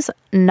chose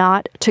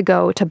not to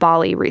go to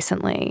Bali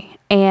recently.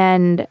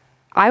 And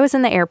I was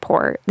in the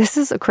airport. This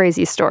is a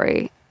crazy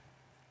story.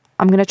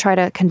 I'm going to try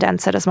to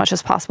condense it as much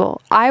as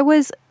possible. I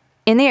was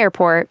in the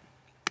airport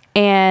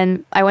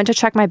and I went to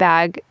check my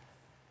bag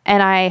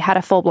and I had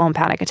a full-blown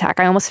panic attack.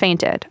 I almost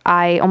fainted.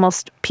 I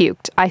almost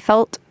puked. I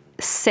felt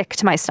sick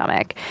to my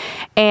stomach.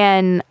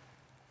 And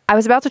I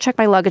was about to check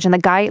my luggage and the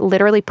guy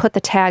literally put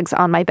the tags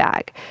on my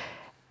bag.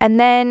 And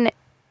then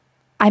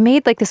I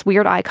made like this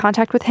weird eye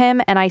contact with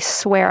him and I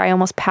swear I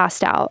almost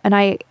passed out. And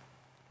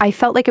I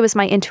felt like it was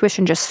my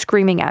intuition just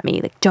screaming at me,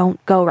 like,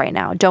 don't go right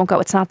now. Don't go.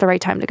 It's not the right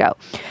time to go.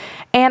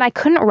 And I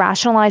couldn't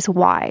rationalize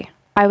why.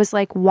 I was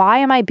like, why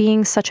am I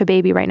being such a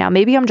baby right now?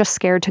 Maybe I'm just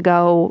scared to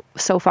go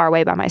so far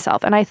away by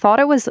myself. And I thought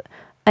it was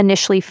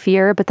initially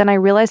fear, but then I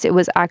realized it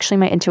was actually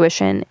my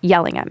intuition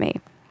yelling at me.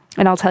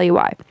 And I'll tell you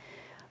why.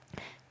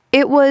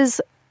 It was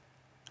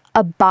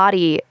a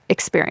body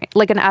experience,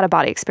 like an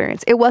out-of-body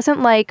experience. It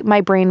wasn't like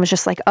my brain was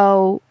just like,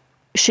 oh,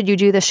 should you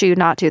do this? Should you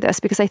not do this?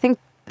 Because I think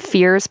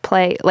fears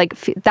play, like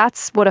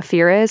that's what a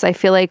fear is. I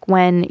feel like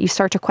when you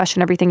start to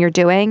question everything you're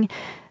doing,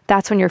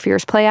 that's when your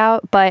fears play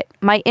out. But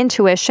my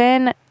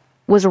intuition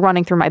was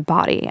running through my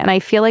body. And I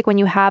feel like when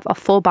you have a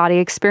full body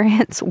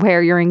experience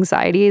where your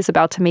anxiety is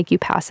about to make you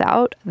pass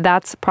out,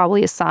 that's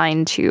probably a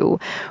sign to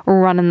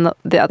run in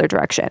the other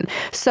direction.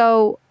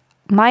 So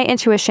my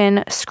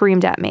intuition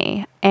screamed at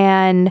me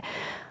and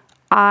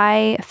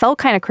I felt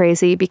kind of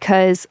crazy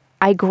because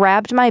I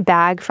grabbed my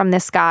bag from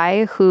this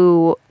guy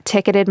who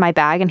ticketed my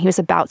bag and he was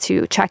about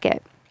to check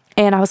it.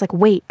 And I was like,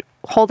 wait,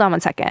 hold on one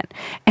second.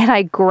 And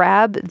I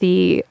grabbed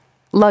the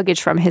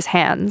luggage from his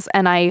hands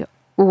and I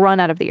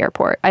run out of the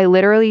airport. I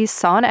literally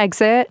saw an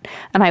exit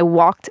and I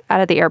walked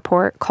out of the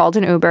airport, called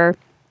an Uber,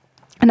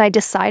 and I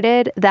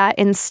decided that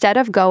instead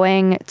of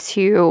going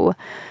to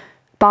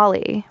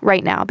Bali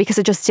right now, because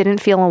it just didn't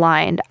feel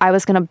aligned, I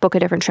was going to book a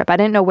different trip. I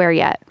didn't know where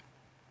yet.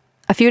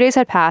 A few days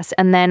had passed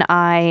and then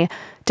I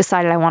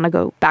decided I want to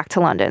go back to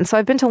London. So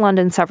I've been to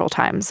London several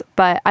times,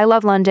 but I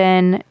love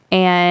London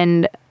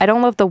and I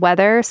don't love the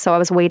weather. So I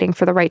was waiting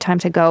for the right time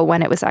to go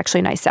when it was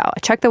actually nice out. I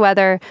checked the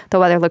weather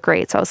looked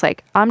great. So I was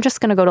like, I'm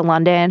just going to go to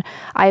London.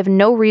 I have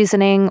no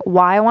reasoning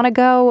why I want to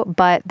go,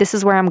 but this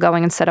is where I'm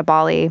going instead of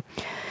Bali.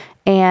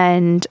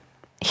 And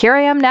here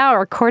I am now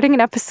recording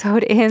an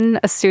episode in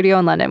a studio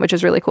in London, which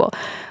is really cool.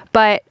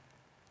 But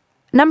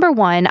number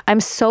one,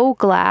 I'm so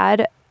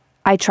glad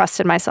I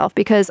trusted myself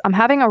because I'm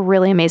having a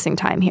really amazing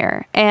time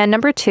here. And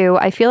number two,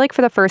 I feel like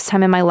for the first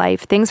time in my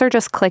life, things are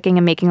just clicking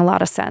and making a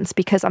lot of sense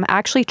because I'm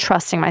actually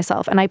trusting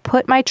myself. And I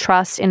put my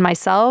trust in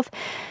myself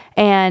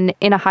and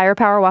in a higher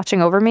power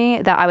watching over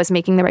me that I was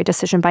making the right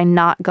decision by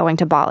not going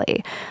to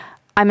Bali.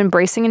 I'm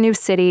embracing a new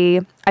city.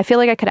 I feel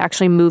like I could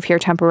actually move here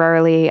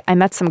temporarily. I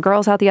met some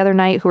girls out the other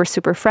night who were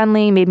super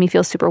friendly, made me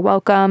feel super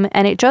welcome.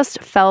 And it just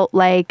felt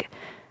like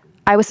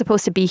I was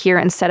supposed to be here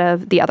instead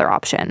of the other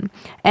option.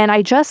 And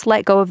I just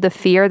let go of the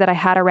fear that I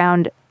had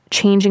around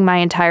changing my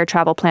entire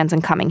travel plans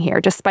and coming here,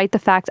 despite the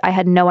fact I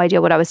had no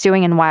idea what I was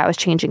doing and why I was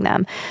changing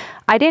them.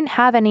 I didn't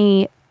have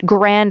any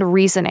grand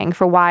reasoning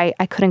for why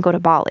I couldn't go to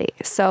Bali.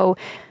 So,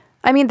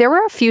 I mean, there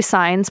were a few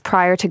signs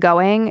prior to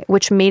going,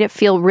 which made it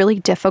feel really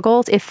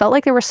difficult. It felt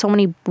like there were so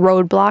many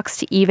roadblocks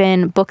to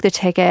even book the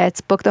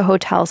tickets, book the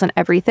hotels and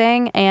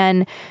everything.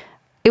 And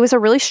it was a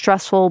really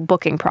stressful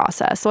booking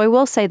process. So I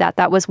will say that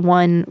that was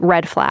one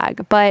red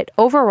flag. But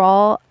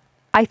overall,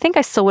 I think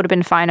I still would have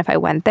been fine if I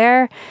went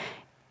there.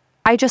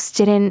 I just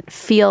didn't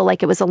feel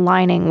like it was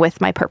aligning with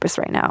my purpose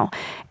right now.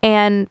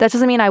 And that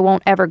doesn't mean I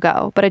won't ever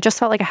go, but I just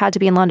felt like I had to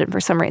be in London for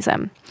some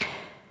reason.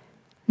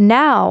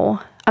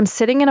 Now, I'm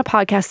sitting in a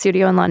podcast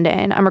studio in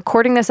London. I'm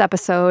recording this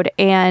episode,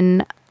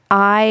 and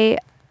I've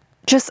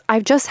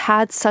just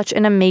had such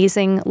an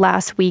amazing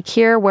last week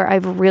here where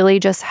I've really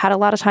just had a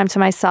lot of time to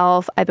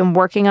myself. I've been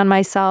working on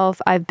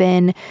myself. I've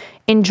been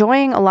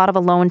enjoying a lot of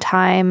alone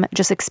time,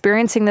 just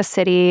experiencing the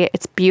city.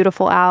 It's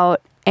beautiful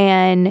out,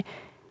 and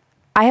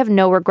I have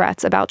no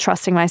regrets about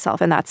trusting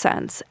myself in that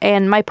sense.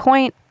 And my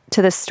point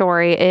to this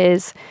story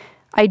is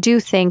I do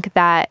think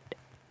that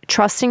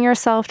trusting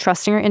yourself,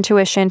 trusting your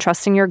intuition,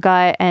 trusting your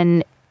gut,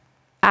 and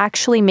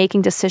actually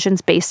making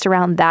decisions based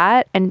around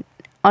that and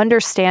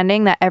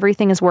understanding that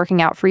everything is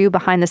working out for you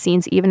behind the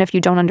scenes, even if you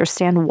don't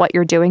understand what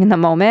you're doing in the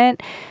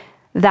moment,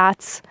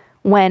 that's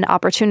when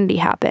opportunity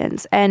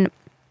happens. And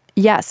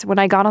yes, when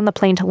I got on the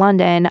plane to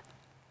London,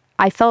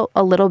 I felt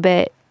a little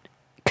bit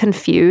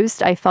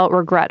confused. I felt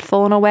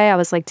regretful in a way. I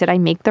was like, did I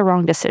make the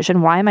wrong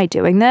decision? Why am I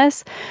doing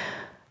this?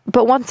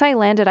 But once I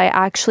landed, I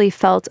actually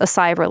felt a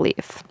sigh of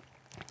relief.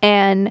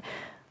 And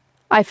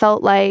I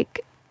felt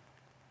like,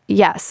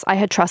 yes, I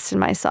had trusted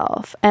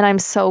myself. And I'm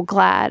so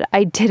glad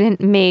I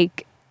didn't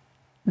make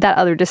that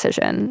other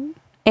decision.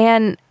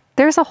 And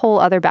there's a whole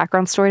other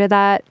background story to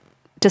that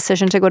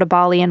decision to go to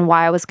Bali and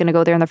why I was going to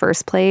go there in the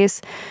first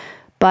place.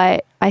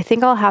 But I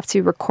think I'll have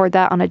to record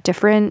that on a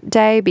different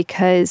day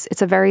because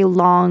it's a very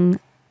long,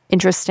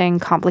 interesting,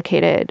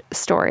 complicated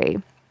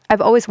story.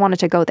 I've always wanted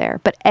to go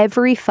there, but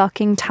every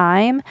fucking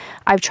time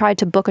I've tried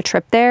to book a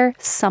trip there,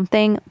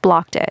 something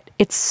blocked it.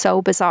 It's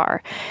so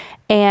bizarre.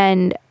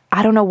 And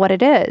I don't know what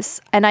it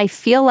is. And I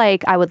feel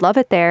like I would love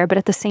it there, but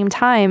at the same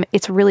time,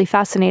 it's really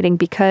fascinating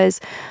because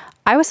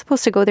I was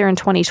supposed to go there in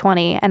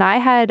 2020 and I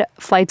had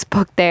flights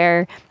booked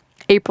there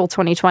April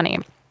 2020.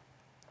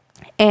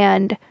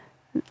 And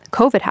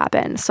COVID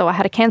happened, so I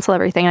had to cancel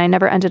everything and I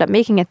never ended up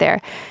making it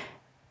there.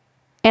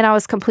 And I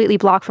was completely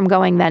blocked from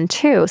going then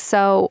too.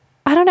 So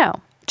I don't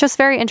know, just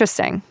very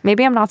interesting.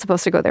 Maybe I'm not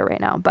supposed to go there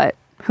right now, but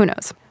who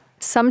knows?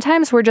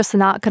 Sometimes we're just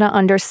not going to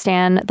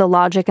understand the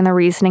logic and the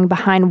reasoning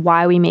behind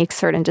why we make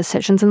certain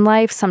decisions in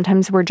life.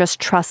 Sometimes we're just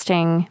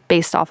trusting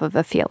based off of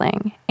a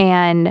feeling.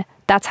 And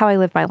that's how I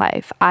live my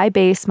life. I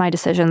base my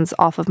decisions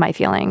off of my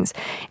feelings.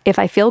 If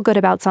I feel good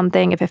about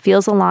something, if it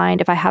feels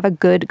aligned, if I have a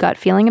good gut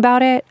feeling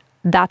about it,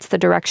 that's the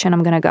direction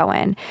I'm going to go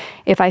in.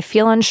 If I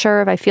feel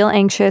unsure, if I feel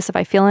anxious, if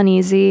I feel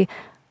uneasy,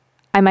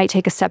 I might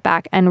take a step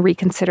back and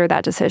reconsider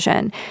that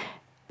decision.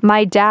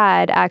 My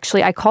dad,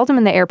 actually, I called him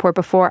in the airport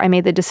before I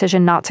made the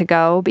decision not to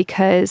go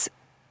because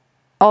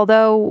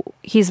although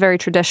he's very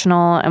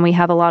traditional and we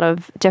have a lot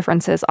of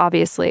differences,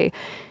 obviously,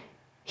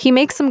 he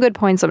makes some good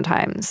points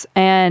sometimes.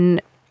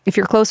 And if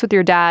you're close with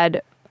your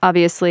dad,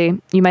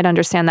 obviously, you might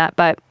understand that.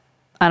 But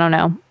I don't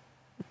know,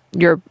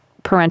 your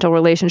parental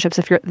relationships,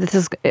 I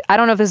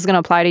don't know if this is going to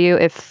apply to you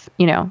if,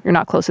 you're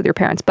not close with your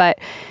parents, but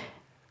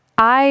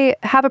I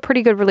have a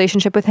pretty good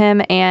relationship with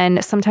him,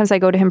 and sometimes I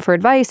go to him for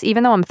advice.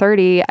 Even though I'm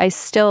 30, I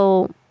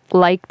still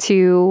like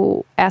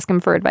to ask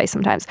him for advice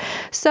sometimes.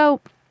 So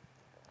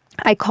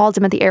I called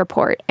him at the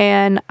airport,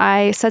 and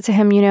I said to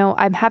him,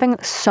 I'm having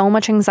so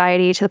much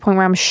anxiety to the point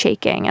where I'm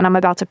shaking and I'm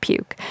about to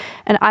puke.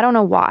 And I don't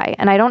know why.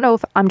 And I don't know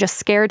if I'm just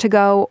scared to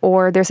go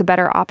or there's a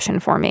better option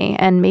for me,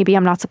 and maybe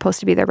I'm not supposed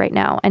to be there right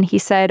now. And he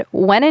said,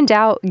 when in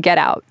doubt, get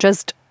out.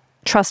 Just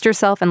trust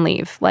yourself and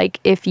leave.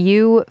 Like, if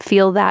you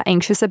feel that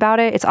anxious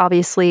about it, it's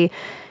obviously,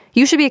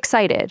 you should be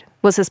excited,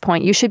 was his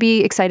point. You should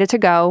be excited to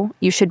go.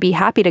 You should be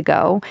happy to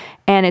go.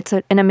 And it's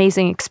an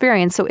amazing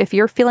experience. So if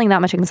you're feeling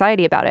that much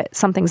anxiety about it,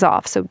 something's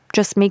off. So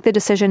just make the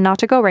decision not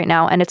to go right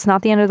now. And it's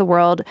not the end of the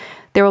world.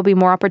 There will be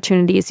more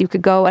opportunities. You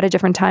could go at a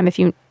different time if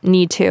you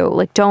need to.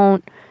 Like,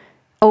 don't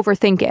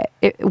overthink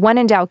it. When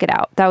in doubt, get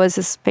out. That was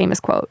his famous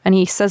quote. And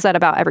he says that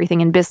about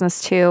everything in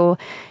business too,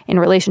 in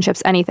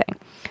relationships, anything,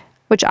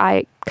 which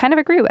I kind of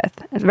agree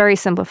with. It's very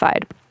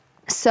simplified.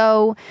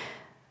 So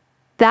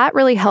that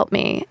really helped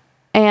me.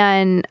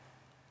 And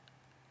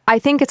I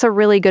think it's a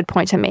really good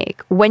point to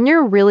make. When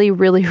you're really,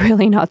 really,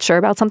 really not sure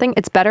about something,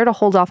 it's better to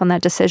hold off on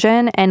that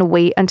decision and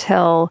wait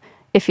until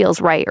it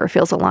feels right or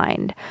feels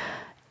aligned.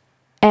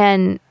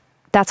 And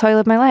that's how I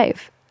live my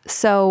life.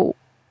 So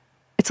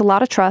it's a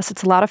lot of trust,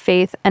 it's a lot of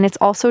faith, and it's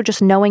also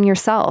just knowing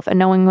yourself and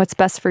knowing what's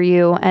best for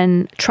you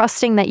and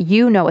trusting that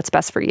you know what's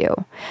best for you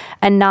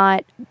and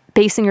not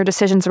basing your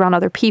decisions around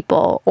other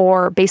people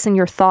or basing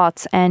your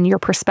thoughts and your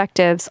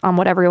perspectives on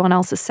what everyone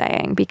else is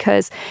saying.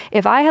 Because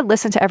if I had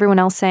listened to everyone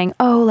else saying,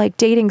 oh, like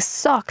dating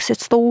sucks,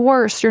 it's the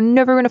worst, you're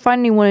never going to find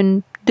anyone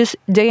in this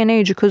day and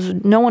age because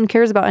no one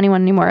cares about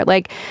anyone anymore.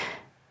 Like,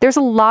 there's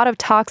a lot of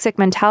toxic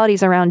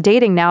mentalities around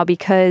dating now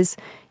because,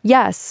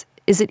 yes,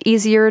 is it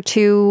easier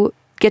to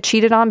get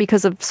cheated on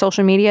because of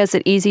social media? Is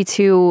it easy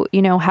to,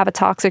 have a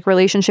toxic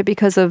relationship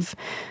because of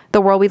the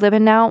world we live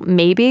in now?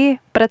 Maybe.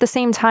 But at the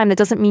same time, that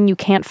doesn't mean you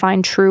can't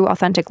find true,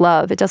 authentic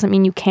love. It doesn't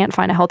mean you can't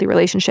find a healthy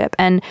relationship.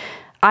 And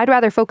I'd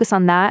rather focus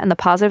on that and the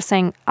positive,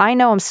 saying, I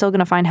know I'm still going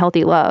to find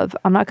healthy love.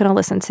 I'm not going to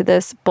listen to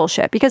this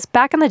bullshit. Because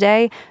back in the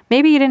day,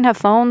 maybe you didn't have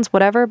phones,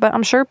 whatever, but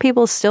I'm sure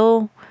people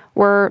still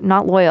were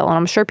not loyal. And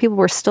I'm sure people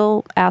were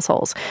still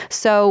assholes.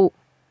 So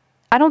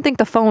I don't think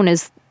the phone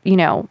is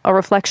a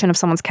reflection of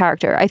someone's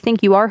character. I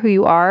think you are who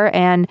you are.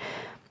 And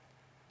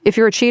if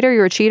you're a cheater,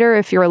 you're a cheater.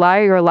 If you're a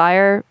liar, you're a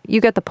liar.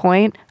 You get the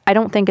point. I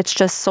don't think it's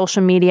just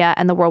social media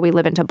and the world we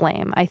live in to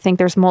blame. I think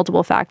there's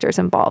multiple factors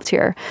involved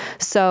here.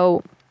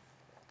 So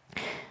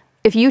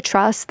if you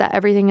trust that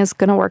everything is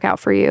going to work out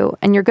for you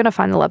and you're going to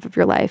find the love of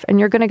your life and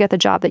you're going to get the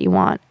job that you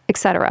want,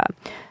 etc.,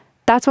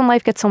 that's when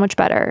life gets so much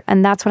better.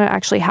 And that's when it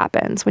actually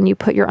happens, when you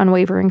put your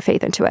unwavering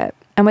faith into it.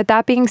 And with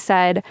that being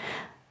said,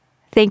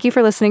 thank you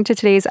for listening to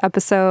today's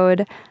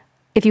episode.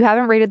 If you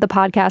haven't rated the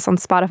podcast on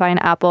Spotify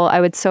and Apple, I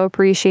would so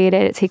appreciate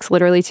it. It takes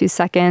literally 2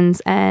 seconds.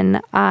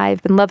 And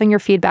I've been loving your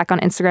feedback on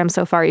Instagram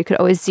so far. You could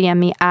always DM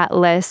me at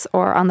Liz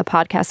or on the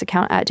podcast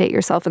account at Date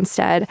Yourself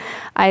Instead.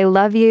 I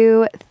love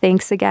you.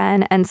 Thanks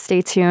again. And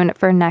stay tuned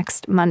for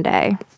next Monday.